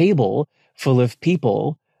this table full of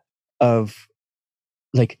people of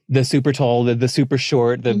like the super tall, the super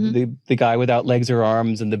short, the guy without legs or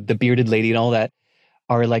arms, and the bearded lady and all that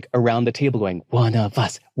are like around the table going, one of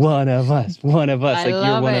us, one of us, one of us. Like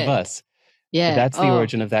you're one of us. Yeah. That's the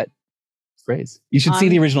origin of that phrase. You should see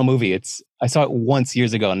the original movie. I saw it once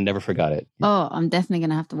years ago and never forgot it. Oh, I'm definitely going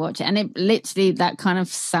to have to watch it. And it literally, that kind of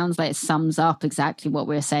sounds like it sums up exactly what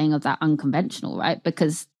we're saying of that unconventional, right?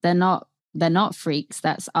 Because they're not freaks.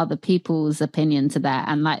 That's other people's opinion to that.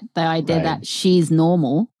 And like the idea that she's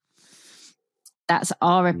normal, that's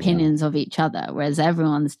our opinions of each other. Whereas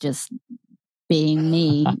everyone's just being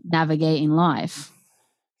me, navigating life.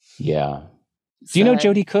 Yeah. Do you know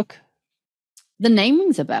Jodie Cook? The name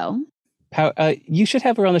rings a bell. You should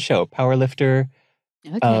have her on the show. Powerlifter,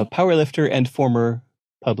 and former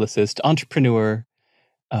publicist, entrepreneur,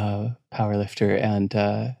 powerlifter,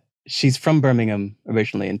 and she's from Birmingham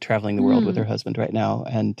originally and traveling the world with her husband right now,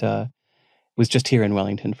 and was just here in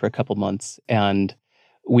Wellington for a couple months. And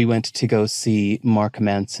we went to go see Mark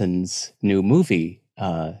Manson's new movie,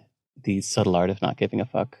 The Subtle Art of Not Giving a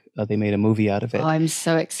Fuck. They made a movie out of it. Oh, I'm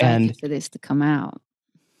so excited for this to come out.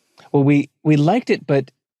 Well, we liked it,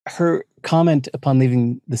 but her comment upon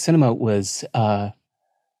leaving the cinema was,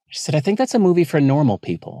 she said, I think that's a movie for normal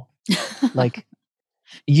people. Like,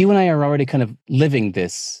 you and I are already kind of living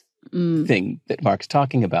this thing that Mark's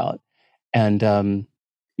talking about. And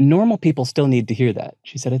normal people still need to hear that.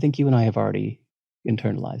 She said, I think you and I have already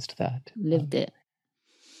internalized that. Lived it.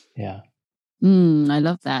 Yeah. I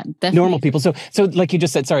love that. Definitely. Normal people. So like you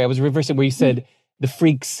just said, sorry, I was reversing where you said the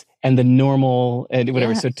freaks and the normal and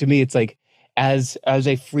whatever. Yeah. So to me, it's like, as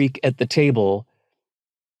a freak at the table,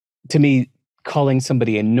 to me, calling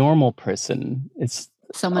somebody a normal person is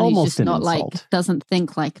someone almost who's just not insult. like, doesn't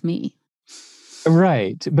think like me.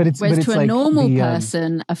 Right. But whereas it's to a like normal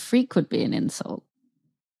person, a freak would be an insult.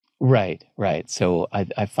 Right. So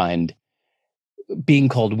I find being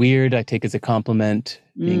called weird, I take as a compliment.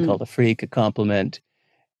 Being called a freak, a compliment.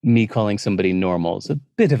 Me calling somebody normal is a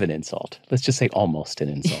bit of an insult. Let's just say almost an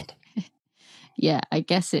insult. Yeah, I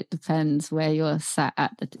guess it depends where you're sat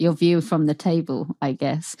at your view from the table, I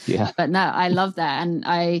guess. Yeah. But no, I love that.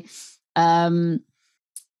 And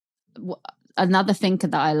another thinker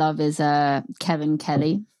that I love is Kevin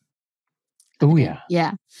Kelly. Oh, yeah.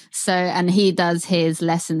 Yeah. So, and he does his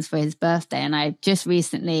lessons for his birthday. And I just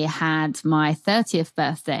recently had my 30th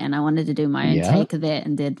birthday and I wanted to do my own take of it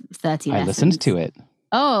and did 30 lessons. I listened to it.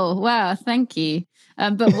 Oh, wow. Thank you.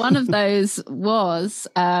 But one of those was,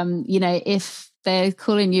 if they're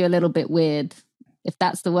calling you a little bit weird, if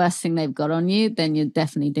that's the worst thing they've got on you, then you're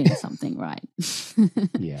definitely doing something right.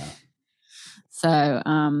 Yeah. So,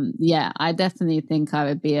 I definitely think I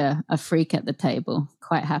would be a freak at the table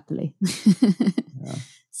quite happily. Yeah.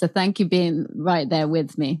 So thank you being right there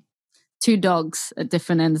with me. 2 dogs at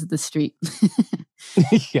different ends of the street.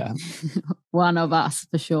 Yeah. One of us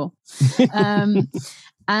for sure.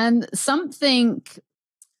 And something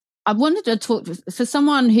I wanted to talk for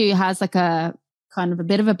someone who has like a kind of a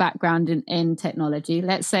bit of a background in technology.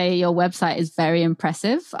 Let's say your website is very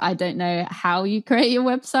impressive. I don't know how you create your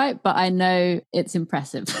website, but I know it's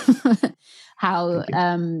impressive how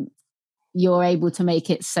you're able to make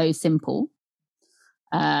it so simple.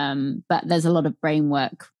 But there's a lot of brain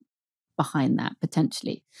work behind that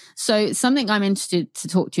potentially. So something I'm interested to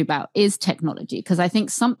talk to you about is technology, because I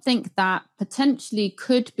think something that potentially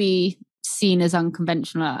could be seen as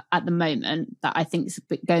unconventional at the moment that I think is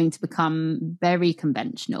going to become very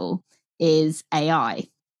conventional is AI.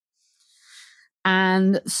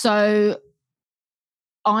 And so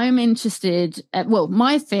I'm interested,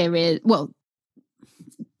 my fear is,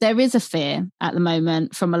 there is a fear at the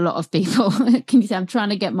moment from a lot of people. Can you see, I'm trying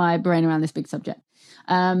to get my brain around this big subject.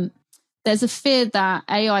 There's a fear that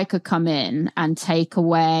AI could come in and take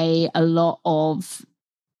away a lot of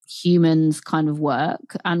humans' kind of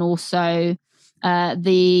work, and also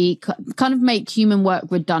the kind of make human work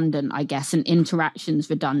redundant, I guess, and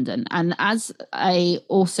interactions redundant. And as a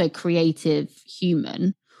also creative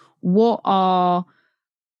human, what are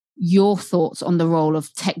your thoughts on the role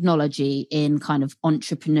of technology in kind of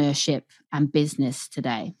entrepreneurship and business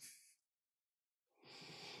today?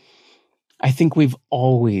 I think we've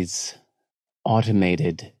always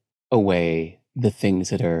automated away the things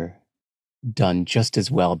that are done just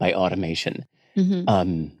as well by automation.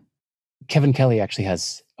 Mm-hmm. Kevin Kelly actually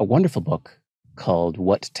has a wonderful book called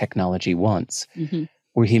What Technology Wants, mm-hmm.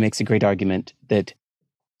 where he makes a great argument that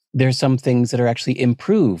there's some things that are actually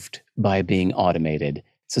improved by being automated.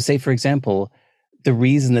 So say, for example, the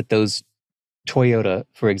reason that those Toyota,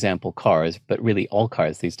 for example, cars, but really all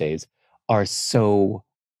cars these days, are so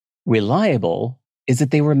reliable is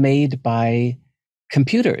that they were made by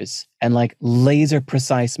computers and like laser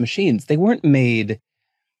precise machines. They weren't made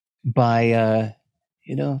by,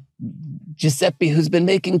 Giuseppe, who's been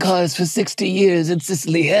making cars for 60 years in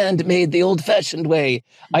Sicily, handmade the old-fashioned way.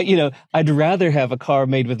 I'd rather have a car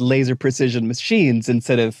made with laser precision machines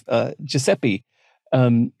instead of Giuseppe,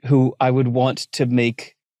 who I would want to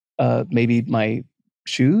make maybe my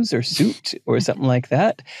shoes or suit or something like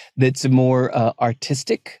that. That's more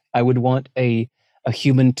artistic. I would want a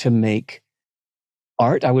human to make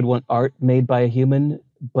art. I would want art made by a human,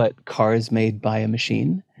 but cars made by a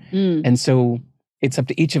machine. And so it's up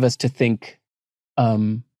to each of us to think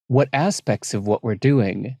what aspects of what we're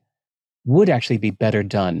doing would actually be better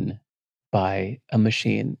done by a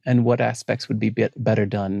machine and what aspects would be better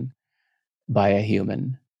done by a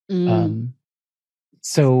human.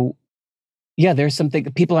 So yeah, there's something,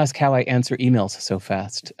 people ask how I answer emails so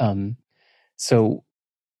fast. So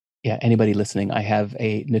yeah, anybody listening, I have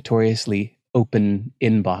a notoriously open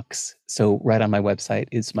inbox. So right on my website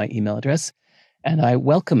is my email address. And I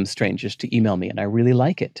welcome strangers to email me, and I really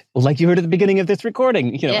like it. Well, like you heard at the beginning of this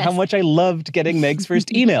recording, Yes. how much I loved getting Meg's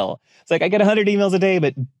first email. It's like I get 100 emails a day,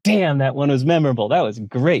 but damn, that one was memorable. That was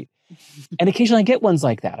great. And occasionally I get ones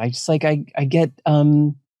like that. I just like, I get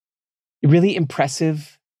really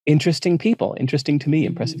impressive, interesting people, interesting to me,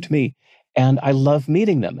 impressive to me. And I love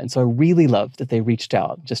meeting them. And so I really loved that they reached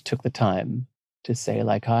out, just took the time to say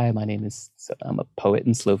like, hi, my name is, I'm a poet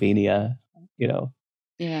in Slovenia,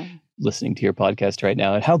 Yeah. listening to your podcast right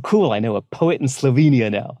now, and how cool, I know a poet in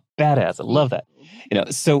Slovenia now. Badass. I love that.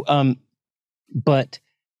 So but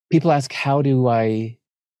people ask, how do I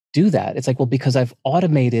do that? It's like, well, because I've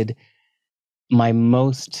automated my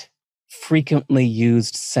most frequently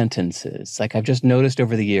used sentences. Like I've just noticed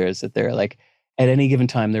over the years that there are like, at any given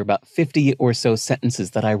time, there are about 50 or so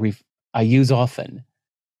sentences that I use often,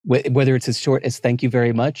 whether it's as short as thank you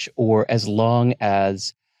very much or as long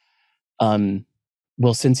as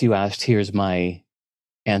well, since you asked, here's my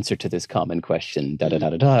answer to this common question,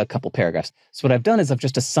 a couple paragraphs. So what I've done is I've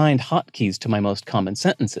just assigned hotkeys to my most common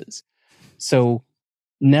sentences. So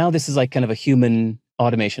now this is like kind of a human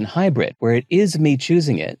automation hybrid where it is me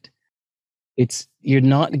choosing it. You're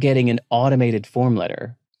not getting an automated form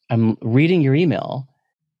letter. I'm reading your email,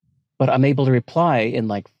 but I'm able to reply in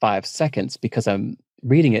like 5 seconds because I'm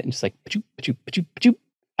reading it and just like, pa-choop, pa-choop, pa-choop, pa-choop.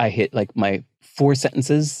 I hit like my 4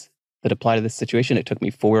 sentences that apply to this situation. It took me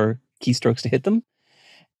 4 keystrokes to hit them.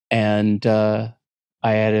 And I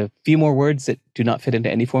add a few more words that do not fit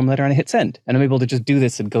into any form letter and I hit send. And I'm able to just do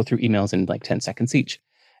this and go through emails in like 10 seconds each.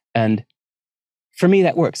 And for me,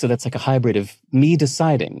 that works. So that's like a hybrid of me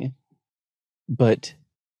deciding, but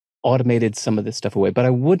automated some of this stuff away. But I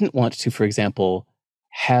wouldn't want to, for example,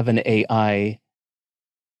 have an AI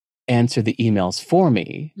answer the emails for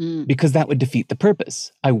me because that would defeat the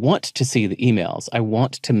purpose. I want to see the emails. I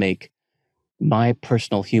want to make my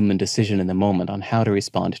personal human decision in the moment on how to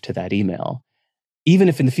respond to that email. Even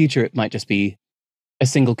if in the future it might just be a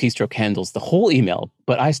single keystroke handles the whole email,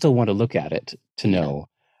 but I still want to look at it to know.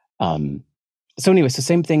 So anyway, so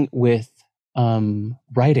same thing with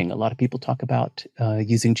writing. A lot of people talk about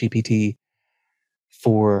using GPT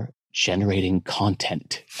for generating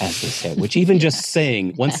content, as they say, which even just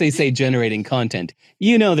saying, once they say generating content,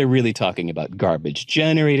 they're really talking about garbage,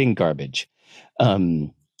 generating garbage.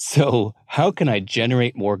 So how can I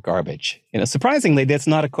generate more garbage? Surprisingly, that's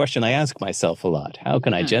not a question I ask myself a lot. How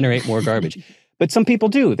can I generate more garbage? But some people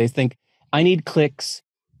do. They think, I need clicks.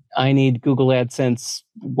 I need Google AdSense,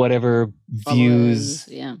 whatever views.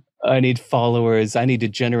 Yeah. I need followers. I need to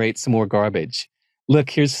generate some more garbage. Look,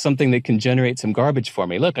 here's something that can generate some garbage for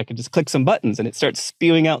me. Look, I can just click some buttons and it starts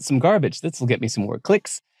spewing out some garbage. This will get me some more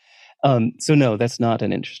clicks. So no, that's not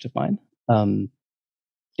an interest of mine.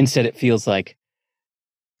 Instead, it feels like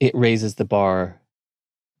it raises the bar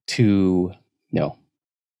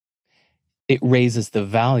it raises the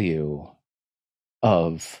value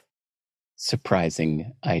of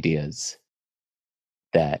surprising ideas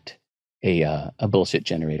that a bullshit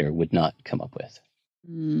generator would not come up with.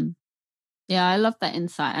 Yeah, I love that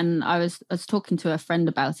insight. And I was talking to a friend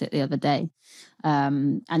about it the other day.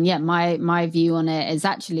 And yeah, my view on it is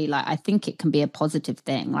actually like, I think it can be a positive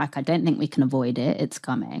thing. Like, I don't think we can avoid it. It's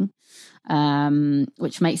coming,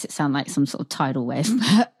 which makes it sound like some sort of tidal wave.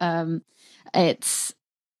 But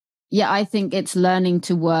I think it's learning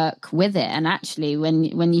to work with it. And actually,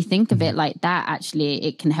 when you think of it like that, actually,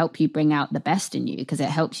 it can help you bring out the best in you because it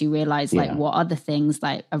helps you realize like what other things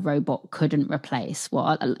like a robot couldn't replace.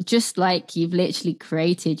 Just like you've literally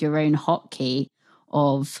created your own hotkey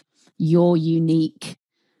of your unique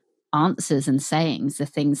answers and sayings, the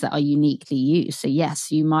things that are uniquely you. So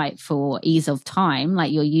yes, you might, for ease of time,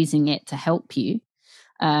 like you're using it to help you.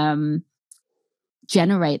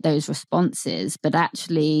 generate those responses, but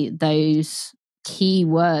actually those key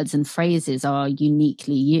words and phrases are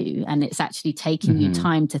uniquely you, and it's actually taking you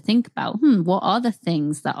time to think about what are the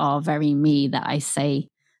things that are very me that I say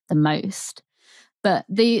the most. But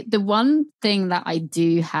the one thing that I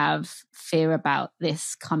do have fear about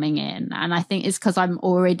this coming in, and I think it's because I'm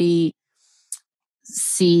already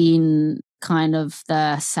seen kind of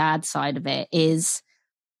the sad side of it, is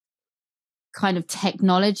kind of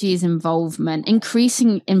technology's involvement,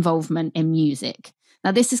 increasing involvement in music.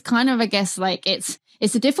 Now, this is kind of, I guess, like it's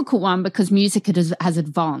a difficult one because music has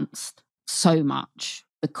advanced so much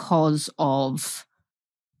because of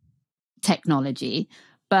technology.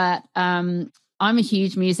 But I'm a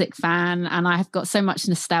huge music fan, and I've got so much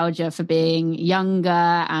nostalgia for being younger,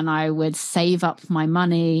 and I would save up my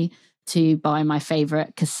money to buy my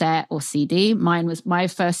favorite cassette or CD. My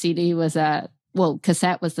first CD was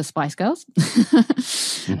cassette was the Spice Girls.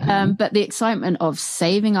 But the excitement of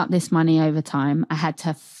saving up this money over time, I had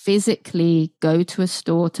to physically go to a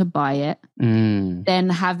store to buy it. Then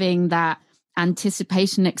having that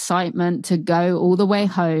anticipation, excitement to go all the way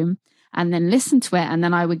home and then listen to it. And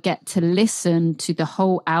then I would get to listen to the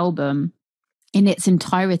whole album in its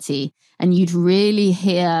entirety. And you'd really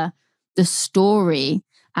hear the story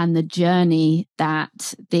and the journey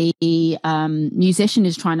that the musician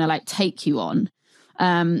is trying to like take you on.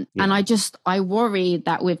 And I worry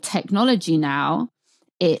that with technology now,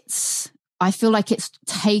 I feel like it's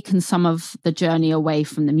taken some of the journey away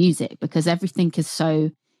from the music because everything is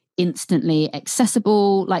so instantly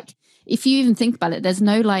accessible. Like if you even think about it, there's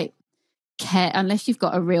no like care, unless you've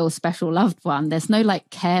got a real special loved one, there's no like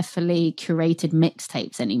carefully curated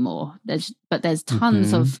mixtapes anymore. There's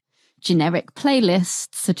tons of generic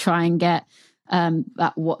playlists to try and get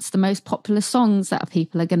at what's the most popular songs that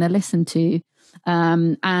people are going to listen to.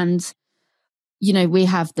 And, you know, we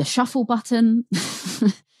have the shuffle button,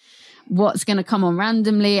 what's going to come on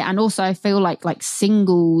randomly. And also I feel like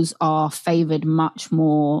singles are favored much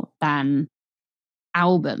more than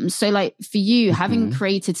albums. So like for you, having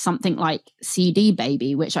created something like CD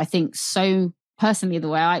Baby, which I think so personally the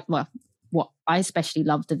way what I especially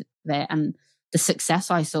loved of it and the success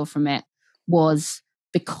I saw from it was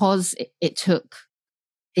because it took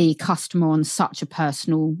the customer on such a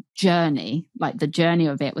personal journey. Like the journey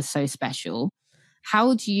of it was so special.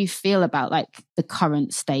 How do you feel about like the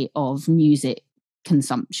current state of music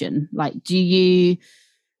consumption? Like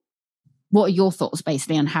what are your thoughts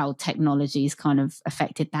basically on how technology's kind of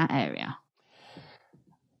affected that area?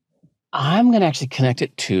 I'm going to actually connect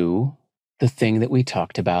it to the thing that we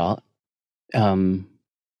talked about 20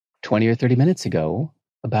 or 30 minutes ago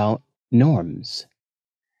about norms.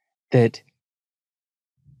 That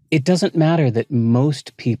it doesn't matter that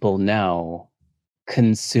most people now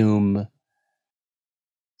consume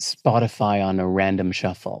Spotify on a random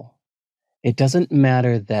shuffle. It doesn't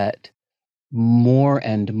matter that more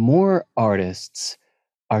and more artists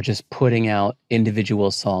are just putting out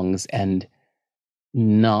individual songs and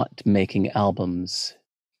not making albums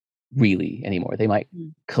really anymore. They might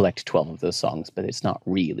collect 12 of those songs, but it's not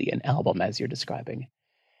really an album as you're describing.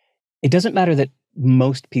 It doesn't matter that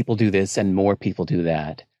most people do this and more people do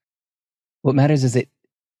that. What matters is that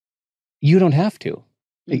you don't have to.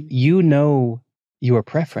 You know your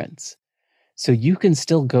preference. So you can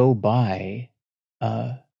still go buy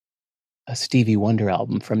a Stevie Wonder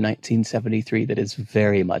album from 1973 that is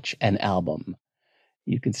very much an album.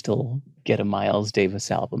 You can still get a Miles Davis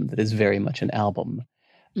album that is very much an album.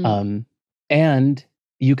 And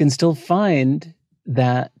you can still find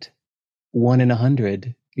that 1 in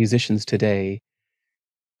 100 musicians today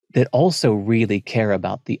that also really care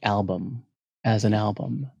about the album as an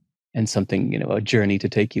album and something, you know, a journey to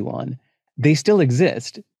take you on. They still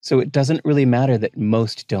exist. So it doesn't really matter that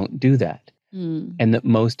most don't do that. And that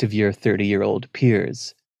most of your 30-year-old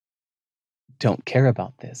peers don't care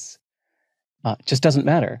about this. It just doesn't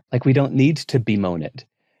matter. Like, we don't need to bemoan it.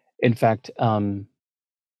 In fact, you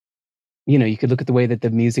know, you could look at the way that the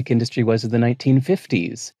music industry was in the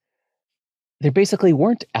 1950s. There basically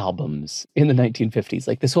weren't albums in the 1950s.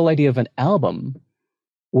 Like, this whole idea of an album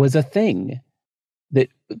was a thing that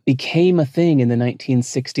became a thing in the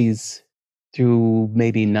 1960s through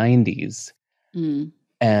maybe 90s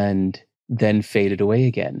and then faded away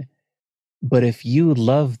again. But if you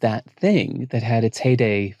love that thing that had its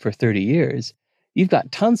heyday for 30 years, you've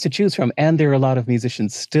got tons to choose from. And there are a lot of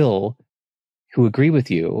musicians still who agree with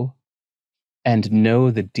you and know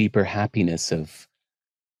the deeper happiness of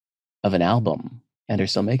an album and are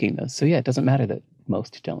still making those. So yeah, it doesn't matter that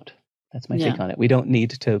most don't. That's my take on it. We don't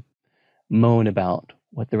need to moan about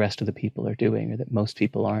what the rest of the people are doing or that most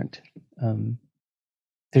people aren't.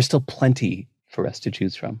 there's still plenty for us to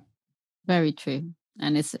choose from. Very true.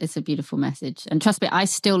 And it's a beautiful message. And trust me, I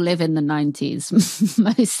still live in the 90s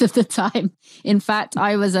most of the time. In fact,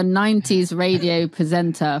 I was a 90s radio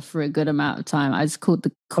presenter for a good amount of time. I was called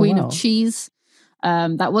the Queen of Cheese.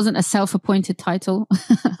 That wasn't a self-appointed title.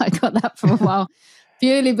 I got that for a while,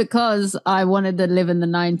 purely because I wanted to live in the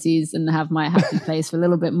 90s and have my happy place for a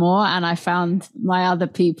little bit more. And I found my other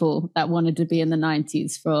people that wanted to be in the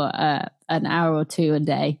 90s for an hour or two a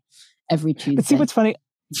day every Tuesday. But see, what's funny?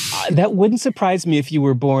 That wouldn't surprise me if you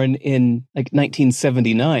were born in like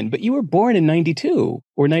 1979, but you were born in 92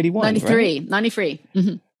 or 91, 93, right? 93.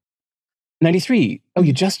 Mm-hmm. 93. Oh,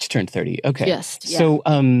 you just turned 30. Okay. Just, yeah.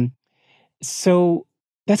 So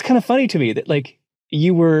that's kind of funny to me that like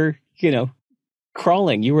you were,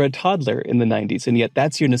 crawling, you were a toddler in the 90s, and yet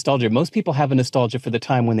that's your nostalgia. Most people have a nostalgia for the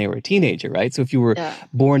time when they were a teenager, right? So if you were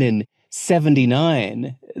born in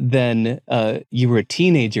 79, then you were a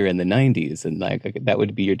teenager in the 90s, and like that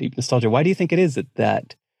would be your deep nostalgia. Why do you think it is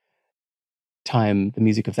that time, the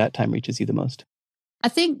music of that time reaches you the most? I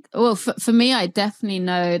think, well, for me, I definitely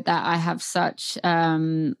know that I have such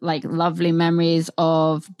like lovely memories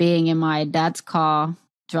of being in my dad's car.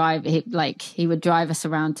 He would drive us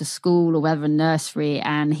around to school or whether nursery,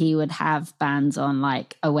 and he would have bands on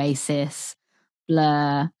like Oasis,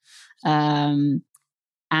 Blur, and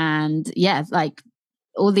like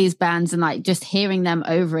all these bands, and like just hearing them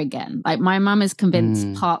over again. Like my mum is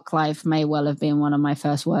convinced Park Life may well have been one of my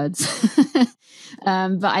first words.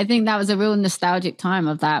 But I think that was a real nostalgic time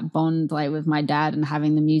of that bond, like with my dad and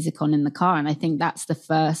having the music on in the car. And I think that's the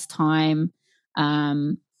first time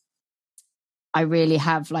I really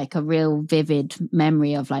have like a real vivid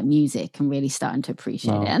memory of like music and really starting to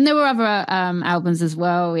appreciate it. And there were other albums as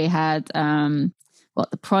well. We had The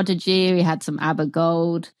Prodigy, we had some ABBA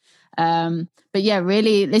Gold. But yeah,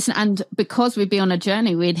 really listen. And because we'd be on a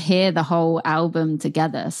journey, we'd hear the whole album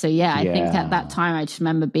together. So I think at that time, I just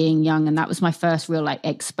remember being young, and that was my first real like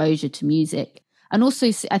exposure to music. And also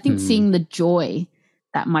I think seeing the joy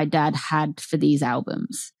that my dad had for these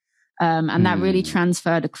albums. And that really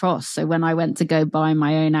transferred across. So when I went to go buy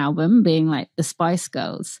my own album, being like the Spice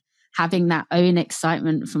Girls, having that own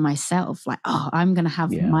excitement for myself, like, I'm going to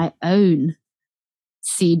have my own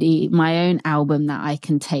CD, my own album that I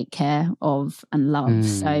can take care of and love.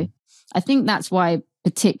 So I think that's why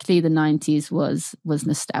particularly the 90s was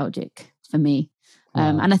nostalgic for me.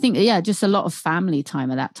 And I think, just a lot of family time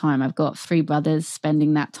at that time. I've got 3 brothers,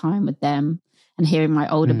 spending that time with them and hearing my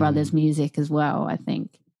older brother's music as well, I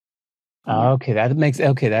think. Okay,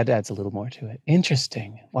 that adds a little more to it.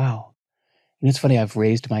 Interesting. Wow. And it's funny, I've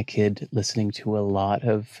raised my kid listening to a lot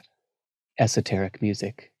of esoteric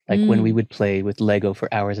music. Like when we would play with Lego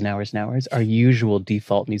for hours and hours and hours, our usual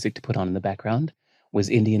default music to put on in the background was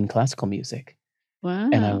Indian classical music. Wow.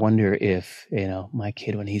 And I wonder if, my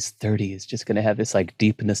kid when he's 30 is just going to have this like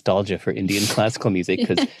deep nostalgia for Indian classical music,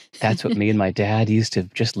 because that's what me and my dad used to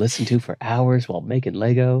just listen to for hours while making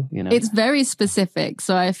Lego, It's very specific.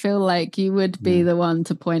 So I feel like you would be the one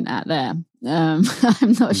to point at there. I'm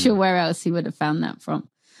not sure where else he would have found that from.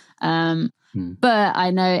 But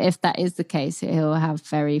I know if that is the case, he'll have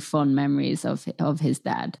very fond memories of his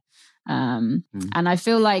dad. And I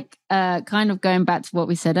feel like kind of going back to what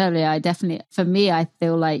we said earlier, I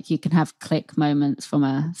feel like you can have click moments from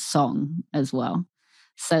a song as well.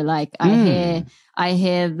 So like I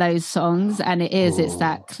hear those songs, and it's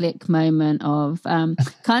that click moment of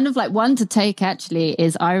kind of like one to take actually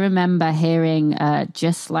is I remember hearing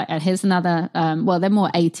just like, here's another, they're more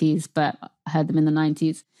 80s, but I heard them in the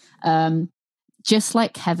 90s. Just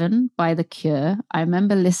Like Heaven by The Cure. I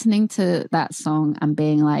remember listening to that song and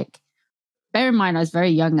being like, bear in mind, I was very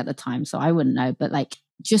young at the time, so I wouldn't know, but like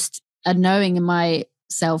just a knowing in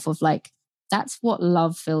myself of like, that's what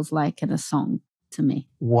love feels like in a song to me.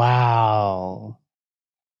 Wow.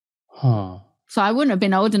 Huh. So I wouldn't have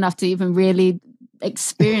been old enough to even really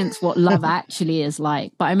experience what love actually is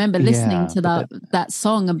like. But I remember listening to that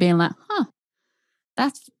song and being like,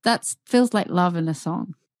 that feels like love in a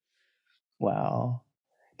song. Wow.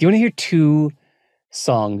 Do you want to hear 2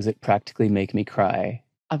 songs that practically make me cry?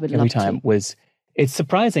 I would every love time. to. It's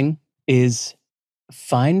surprising, is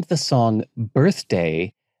find the song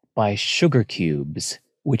Birthday by Sugar Cubes,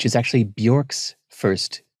 which is actually Björk's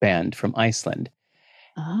first band from Iceland.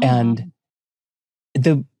 Oh. And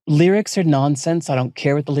the lyrics are nonsense. I don't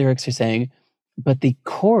care what the lyrics are saying, but the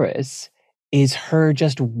chorus is her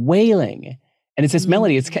just wailing. And it's this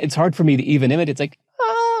melody. It's hard for me to even imitate. It's like,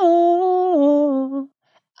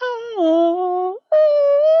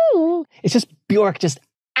 it's just Björk just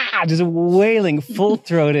wailing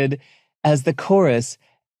full-throated as the chorus.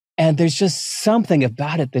 And there's just something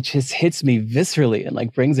about it that just hits me viscerally and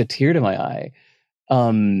like brings a tear to my eye.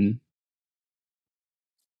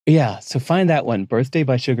 Yeah, so find that one, Birthday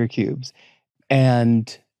by Sugar Cubes.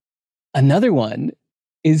 And another one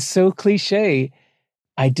is so cliche.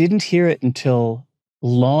 I didn't hear it until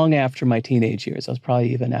long after my teenage years. I was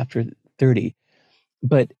probably even after 30.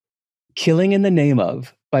 But Killing in the Name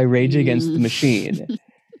of by Rage Against the Machine.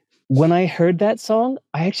 When I heard that song,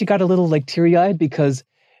 I actually got a little like teary-eyed because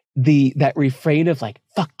that refrain of like,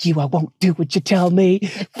 fuck you, I won't do what you tell me.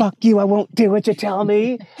 Fuck you, I won't do what you tell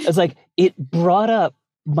me. It's like, it brought up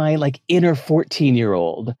my like inner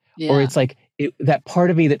 14-year-old. Yeah. Or it's like that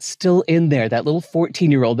part of me that's still in there, that little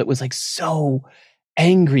 14-year-old that was like so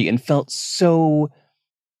angry and felt so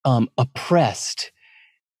oppressed.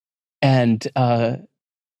 And I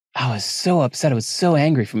was so upset. I was so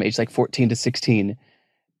angry from age like 14 to 16.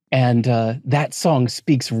 And that song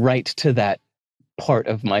speaks right to that part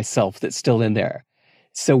of myself that's still in there.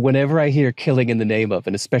 So whenever I hear Killing in the Name of,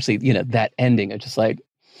 and especially, that ending, I just like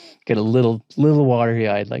get a little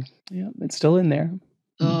watery-eyed, like, yeah, it's still in there.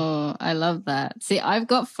 Oh, I love that. See, I've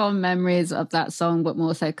got fond memories of that song, but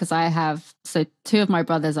more so because two of my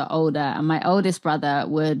brothers are older, and my oldest brother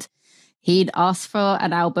he'd ask for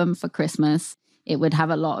an album for Christmas. It would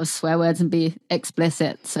have a lot of swear words and be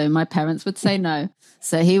explicit. So my parents would say no.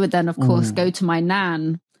 So he would then, of course, go to my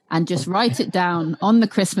nan and just write it down on the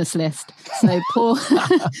Christmas list. So poor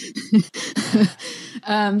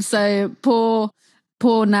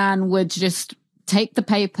nan would just take the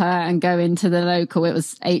paper and go into the local, it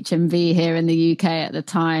was HMV here in the UK at the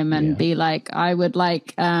time, and be like, I would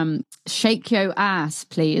like Shake Your Ass,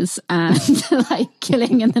 please, and like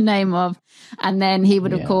Killing in the Name of. And then he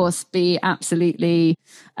would, of course, be absolutely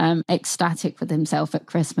ecstatic with himself at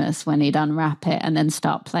Christmas when he'd unwrap it and then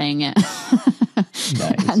start playing it.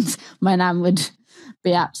 Nice. And my nan would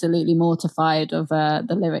be absolutely mortified of the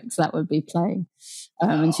lyrics that would be playing.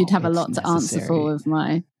 And she'd have a lot to answer for with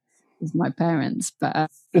my parents.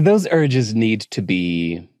 But those urges need to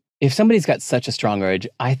be, if somebody's got such a strong urge,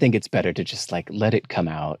 I think it's better to just like let it come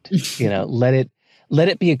out. Let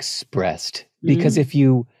it be expressed. Because if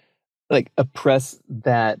you like oppress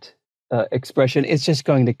that expression, it's just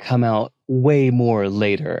going to come out way more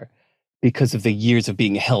later because of the years of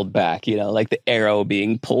being held back, like the arrow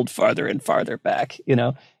being pulled farther and farther back.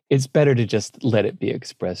 It's better to just let it be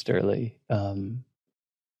expressed early.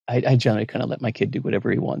 I generally kind of let my kid do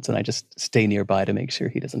whatever he wants, and I just stay nearby to make sure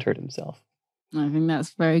he doesn't hurt himself. I think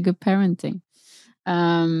that's very good parenting.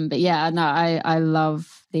 But yeah, no, I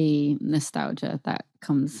love the nostalgia that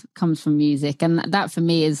comes from music, and that for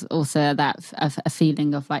me is also that a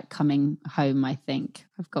feeling of like coming home. I think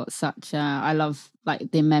I've got such I love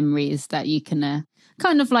like the memories that you can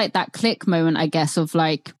kind of like that click moment, I guess, of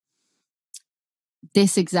like,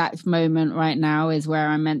 this exact moment right now is where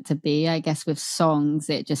I'm meant to be. I guess with songs,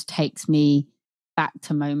 it just takes me back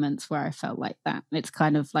to moments where I felt like that. It's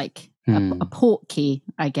kind of like a port key,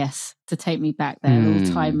 I guess, to take me back there, a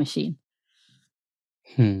little time machine.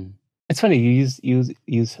 It's funny, you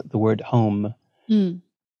use the word home to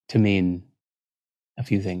mean a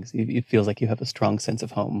few things. It feels like you have a strong sense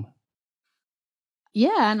of home.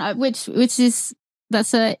 Yeah, and I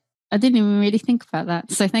didn't even really think about that.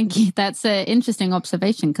 So thank you. That's an interesting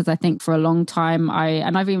observation, because I think for a long time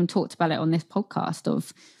I've even talked about it on this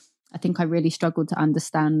podcast I think I really struggled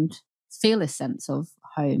to feel a sense of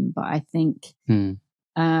home. But I think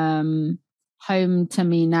home to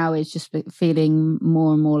me now is just feeling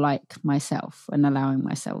more and more like myself and allowing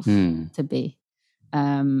myself to be.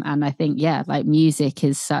 And I think, like music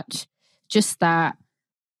is such just that,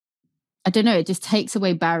 I don't know, it just takes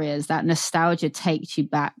away barriers. That nostalgia takes you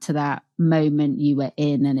back to that moment you were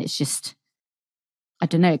in. And it's just, I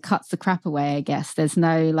don't know, it cuts the crap away, I guess. There's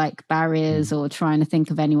no like barriers or trying to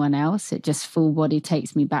think of anyone else. It just full body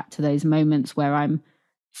takes me back to those moments where I'm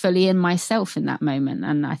fully in myself in that moment.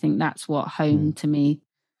 And I think that's what home to me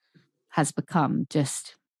has become,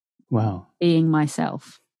 just being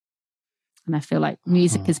myself. And I feel like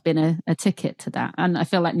music has been a ticket to that. And I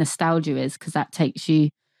feel like nostalgia is, because that takes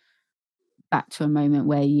you back to a moment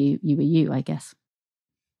where you were you, I guess.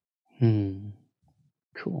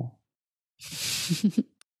 Cool.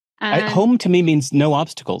 Home to me means no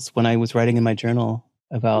obstacles. When I was writing in my journal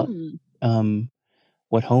about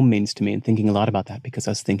what home means to me, and thinking a lot about that, because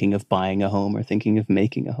I was thinking of buying a home or thinking of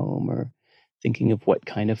making a home or thinking of what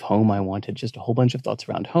kind of home I wanted, just a whole bunch of thoughts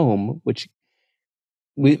around home, which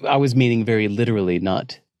I was meaning very literally,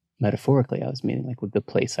 not metaphorically. I was meaning like with the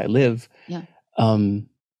place I live. Yeah.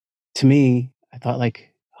 To me, I thought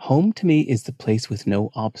like home to me is the place with no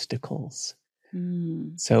obstacles.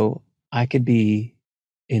 So I could be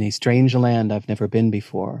in a strange land I've never been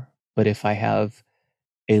before. But if I have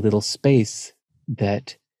a little space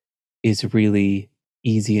that is really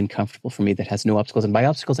easy and comfortable for me, that has no obstacles. And by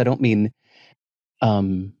obstacles, I don't mean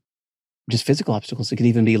just physical obstacles. It could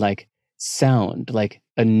even be like sound, like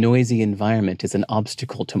a noisy environment is an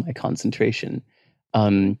obstacle to my concentration.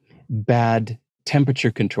 Bad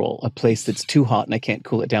temperature control, a place that's too hot and I can't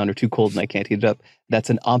cool it down, or too cold and I can't heat it up, that's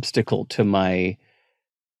an obstacle to my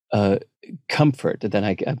comfort. Then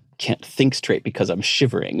I can't think straight because I'm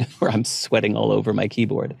shivering or I'm sweating all over my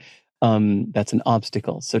keyboard. That's an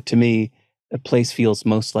obstacle. So to me, a place feels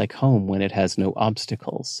most like home when it has no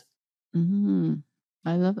obstacles. Mm-hmm.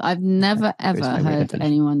 I've never ever heard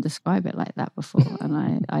anyone describe it like that before,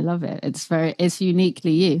 and I love it. It's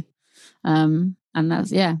uniquely you, and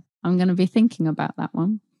that's I'm going to be thinking about that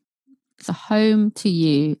one. So home to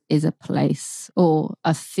you is a place or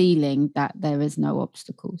a feeling that there is no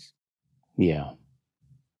obstacles. Yeah,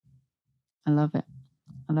 I love it.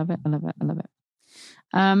 I love it. I love it. I love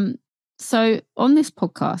it. So on this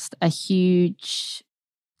podcast, a huge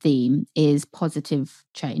theme is positive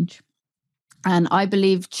change. And I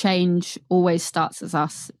believe change always starts as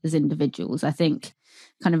us as individuals. I think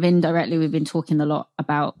kind of indirectly, we've been talking a lot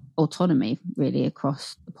about autonomy really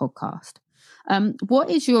across the podcast.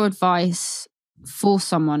 What is your advice for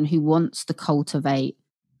someone who wants to cultivate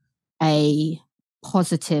a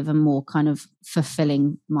positive and more kind of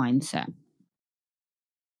fulfilling mindset?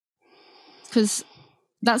 Because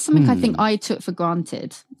that's something I think I took for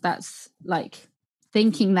granted. That's like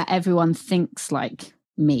thinking that everyone thinks like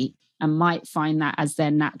me and might find that as their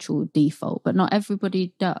natural default, but not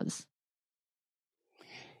everybody does.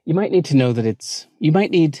 You might need to know that you might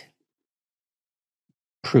need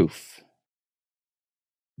proof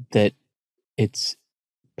that it's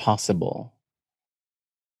possible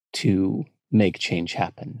to make change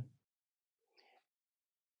happen.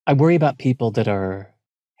 I worry about people that are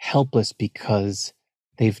helpless because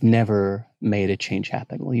they've never made a change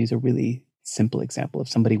happen. We'll use a really simple example. If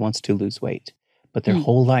somebody wants to lose weight, but their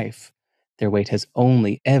whole life, their weight has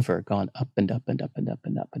only ever gone up and up and up and up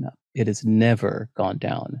and up and up. It has never gone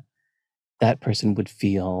down. That person would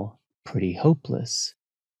feel pretty hopeless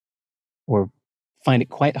or find it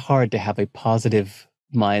quite hard to have a positive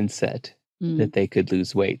mindset that they could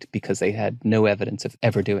lose weight because they had no evidence of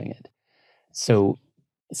ever doing it. So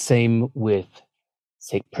same with,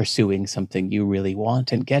 say, pursuing something you really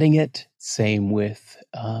want and getting it. Same with,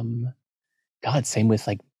 same with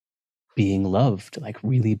like being loved, like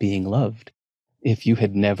really being loved. If you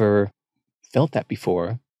had never felt that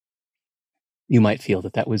before, you might feel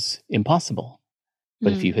that was impossible.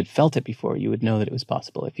 But if you had felt it before, you would know that it was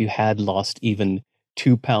possible. If you had lost even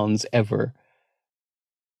 2 pounds ever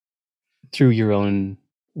through your own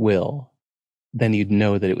will, then you'd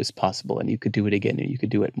know that it was possible and you could do it again and you could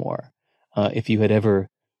do it more. If you had ever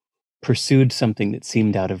pursued something that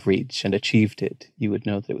seemed out of reach and achieved it, you would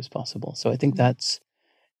know that it was possible. So I think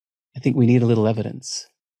we need a little evidence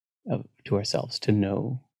to ourselves to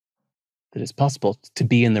know that it's possible, to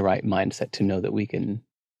be in the right mindset, to know that we can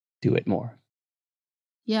do it more.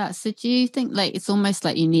 Yeah. So do you think like it's almost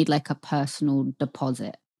like you need like a personal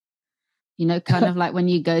deposit? You know, kind of like when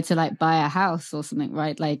you go to like buy a house or something,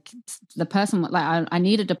 right? Like the person, like I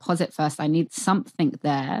need a deposit first. I need something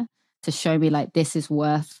there to show me like this is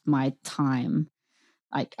worth my time.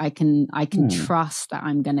 Like I can trust that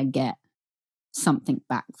I'm going to get something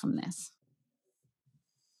back from this.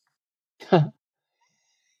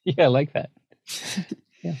 Yeah, I like that.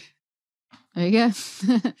 Yeah. There you go.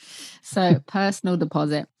 So personal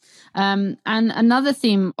deposit. And another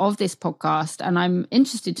theme of this podcast, and I'm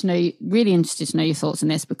really interested to know your thoughts on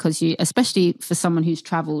this because you, especially for someone who's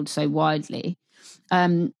traveled so widely,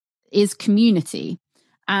 is community.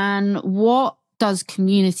 And what does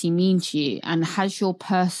community mean to you? And has your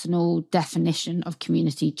personal definition of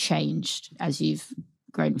community changed as you've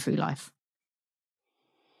grown through life?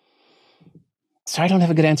 So I don't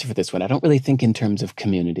have a good answer for this one. I don't really think in terms of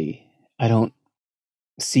community. I don't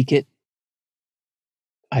seek it.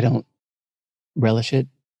 I don't relish it.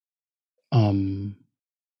 I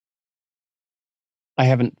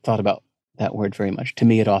haven't thought about that word very much. To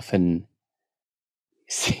me, it often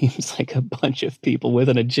seems like a bunch of people with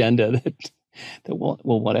an agenda that will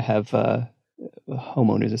want to have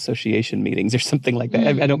homeowners association meetings or something like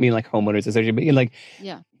that. I don't mean like homeowners association, but like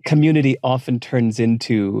community often turns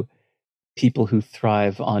into people who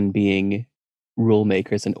thrive on being rule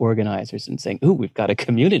makers and organizers and saying, "Ooh, we've got a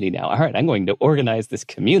community now. All right, I'm going to organize this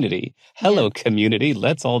community. Hello, community.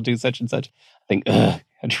 Let's all do such and such." I think,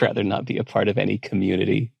 I'd rather not be a part of any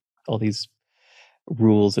community. All these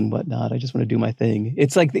rules and whatnot. I just want to do my thing.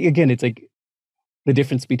 It's like, again, it's like the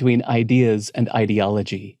difference between ideas and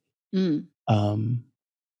ideology. Mm.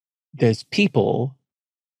 There's people,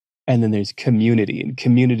 and then there's community, and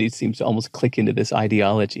community seems to almost click into this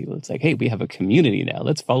ideology. It's like, hey, we have a community now.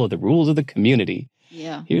 Let's follow the rules of the community.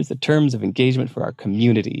 Yeah. Here's the terms of engagement for our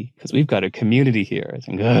community, because we've got a community here. I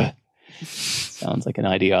think, sounds like an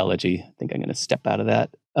ideology. I think I'm going to step out of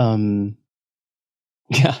that.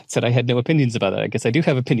 Yeah, I said I had no opinions about that. I guess I do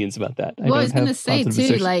have opinions about that. Well, I was going to say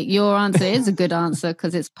too, like your answer is a good answer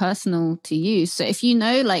because it's personal to you. So if you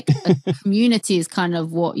know like a community is kind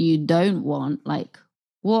of what you don't want, like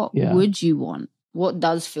what would you want? What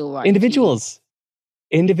does feel right? Individuals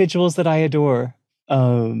that I adore.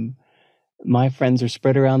 My friends are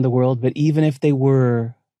spread around the world, but even if they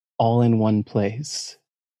were all in one place,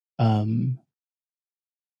 then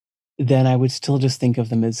I would still just think of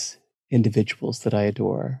them as individuals that I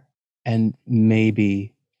adore. And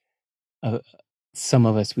maybe some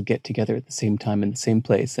of us would get together at the same time in the same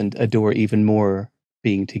place and adore even more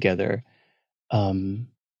being together. But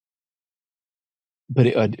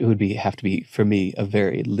it would have to be, for me, a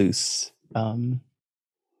very loose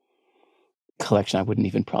collection. I wouldn't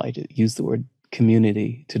even probably use the word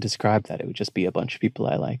community to describe that. It would just be a bunch of people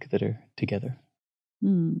I like that are together.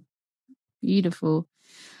 Beautiful.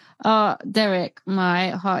 Derek,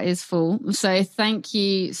 my heart is full. So thank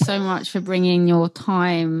you so much for bringing your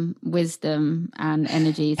time, wisdom, and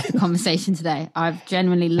energy to the conversation today. I've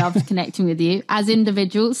genuinely loved connecting with you as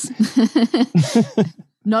individuals,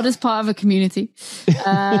 not as part of a community.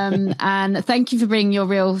 And thank you for bringing your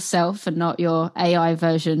real self and not your AI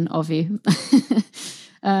version of you.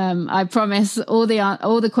 I promise all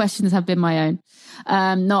the questions have been my own,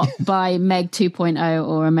 not by Meg 2.0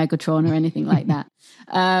 or a Megatron or anything like that.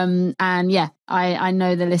 And yeah, I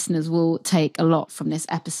know the listeners will take a lot from this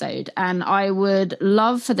episode, and I would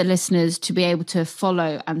love for the listeners to be able to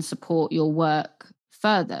follow and support your work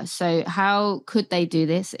further. So how could they do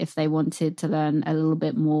this if they wanted to learn a little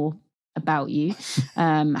bit more about you?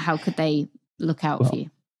 How could they look out for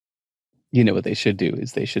you? You know what they should do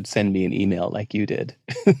is they should send me an email like you did.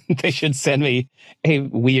 They should send me a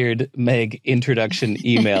weird Meg introduction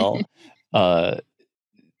email.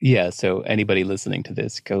 So anybody listening to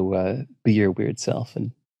this, go be your weird self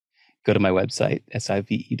and go to my website,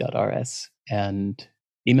 sive.rs, and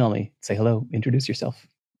email me. Say hello, introduce yourself.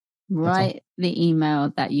 Write the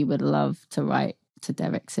email that you would love to write to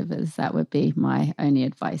Derek Sivers. That would be my only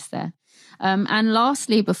advice there. And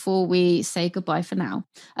lastly, before we say goodbye for now,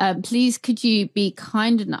 please could you be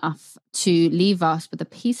kind enough to leave us with a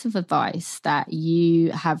piece of advice that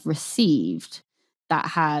you have received that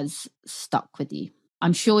has stuck with you?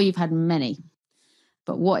 I'm sure you've had many,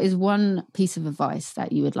 but what is one piece of advice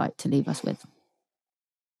that you would like to leave us with?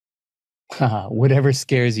 Whatever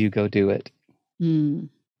scares you, go do it.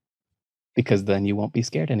 Because then you won't be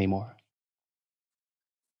scared anymore.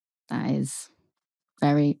 That is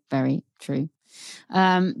very, very true.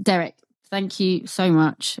 Derek, thank you so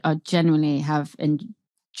much. I genuinely have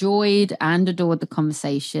enjoyed and adored the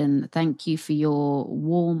conversation. Thank you for your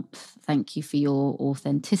warmth. Thank you for your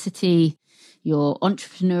authenticity, your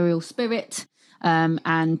entrepreneurial spirit,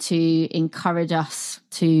 and to encourage us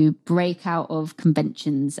to break out of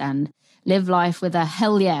conventions and live life with a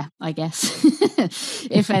hell yeah, I guess.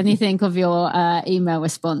 If anything of your email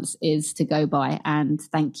response is to go by. And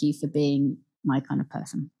thank you for being my kind of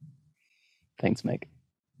person. Thanks, Meg.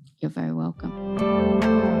 You're very welcome.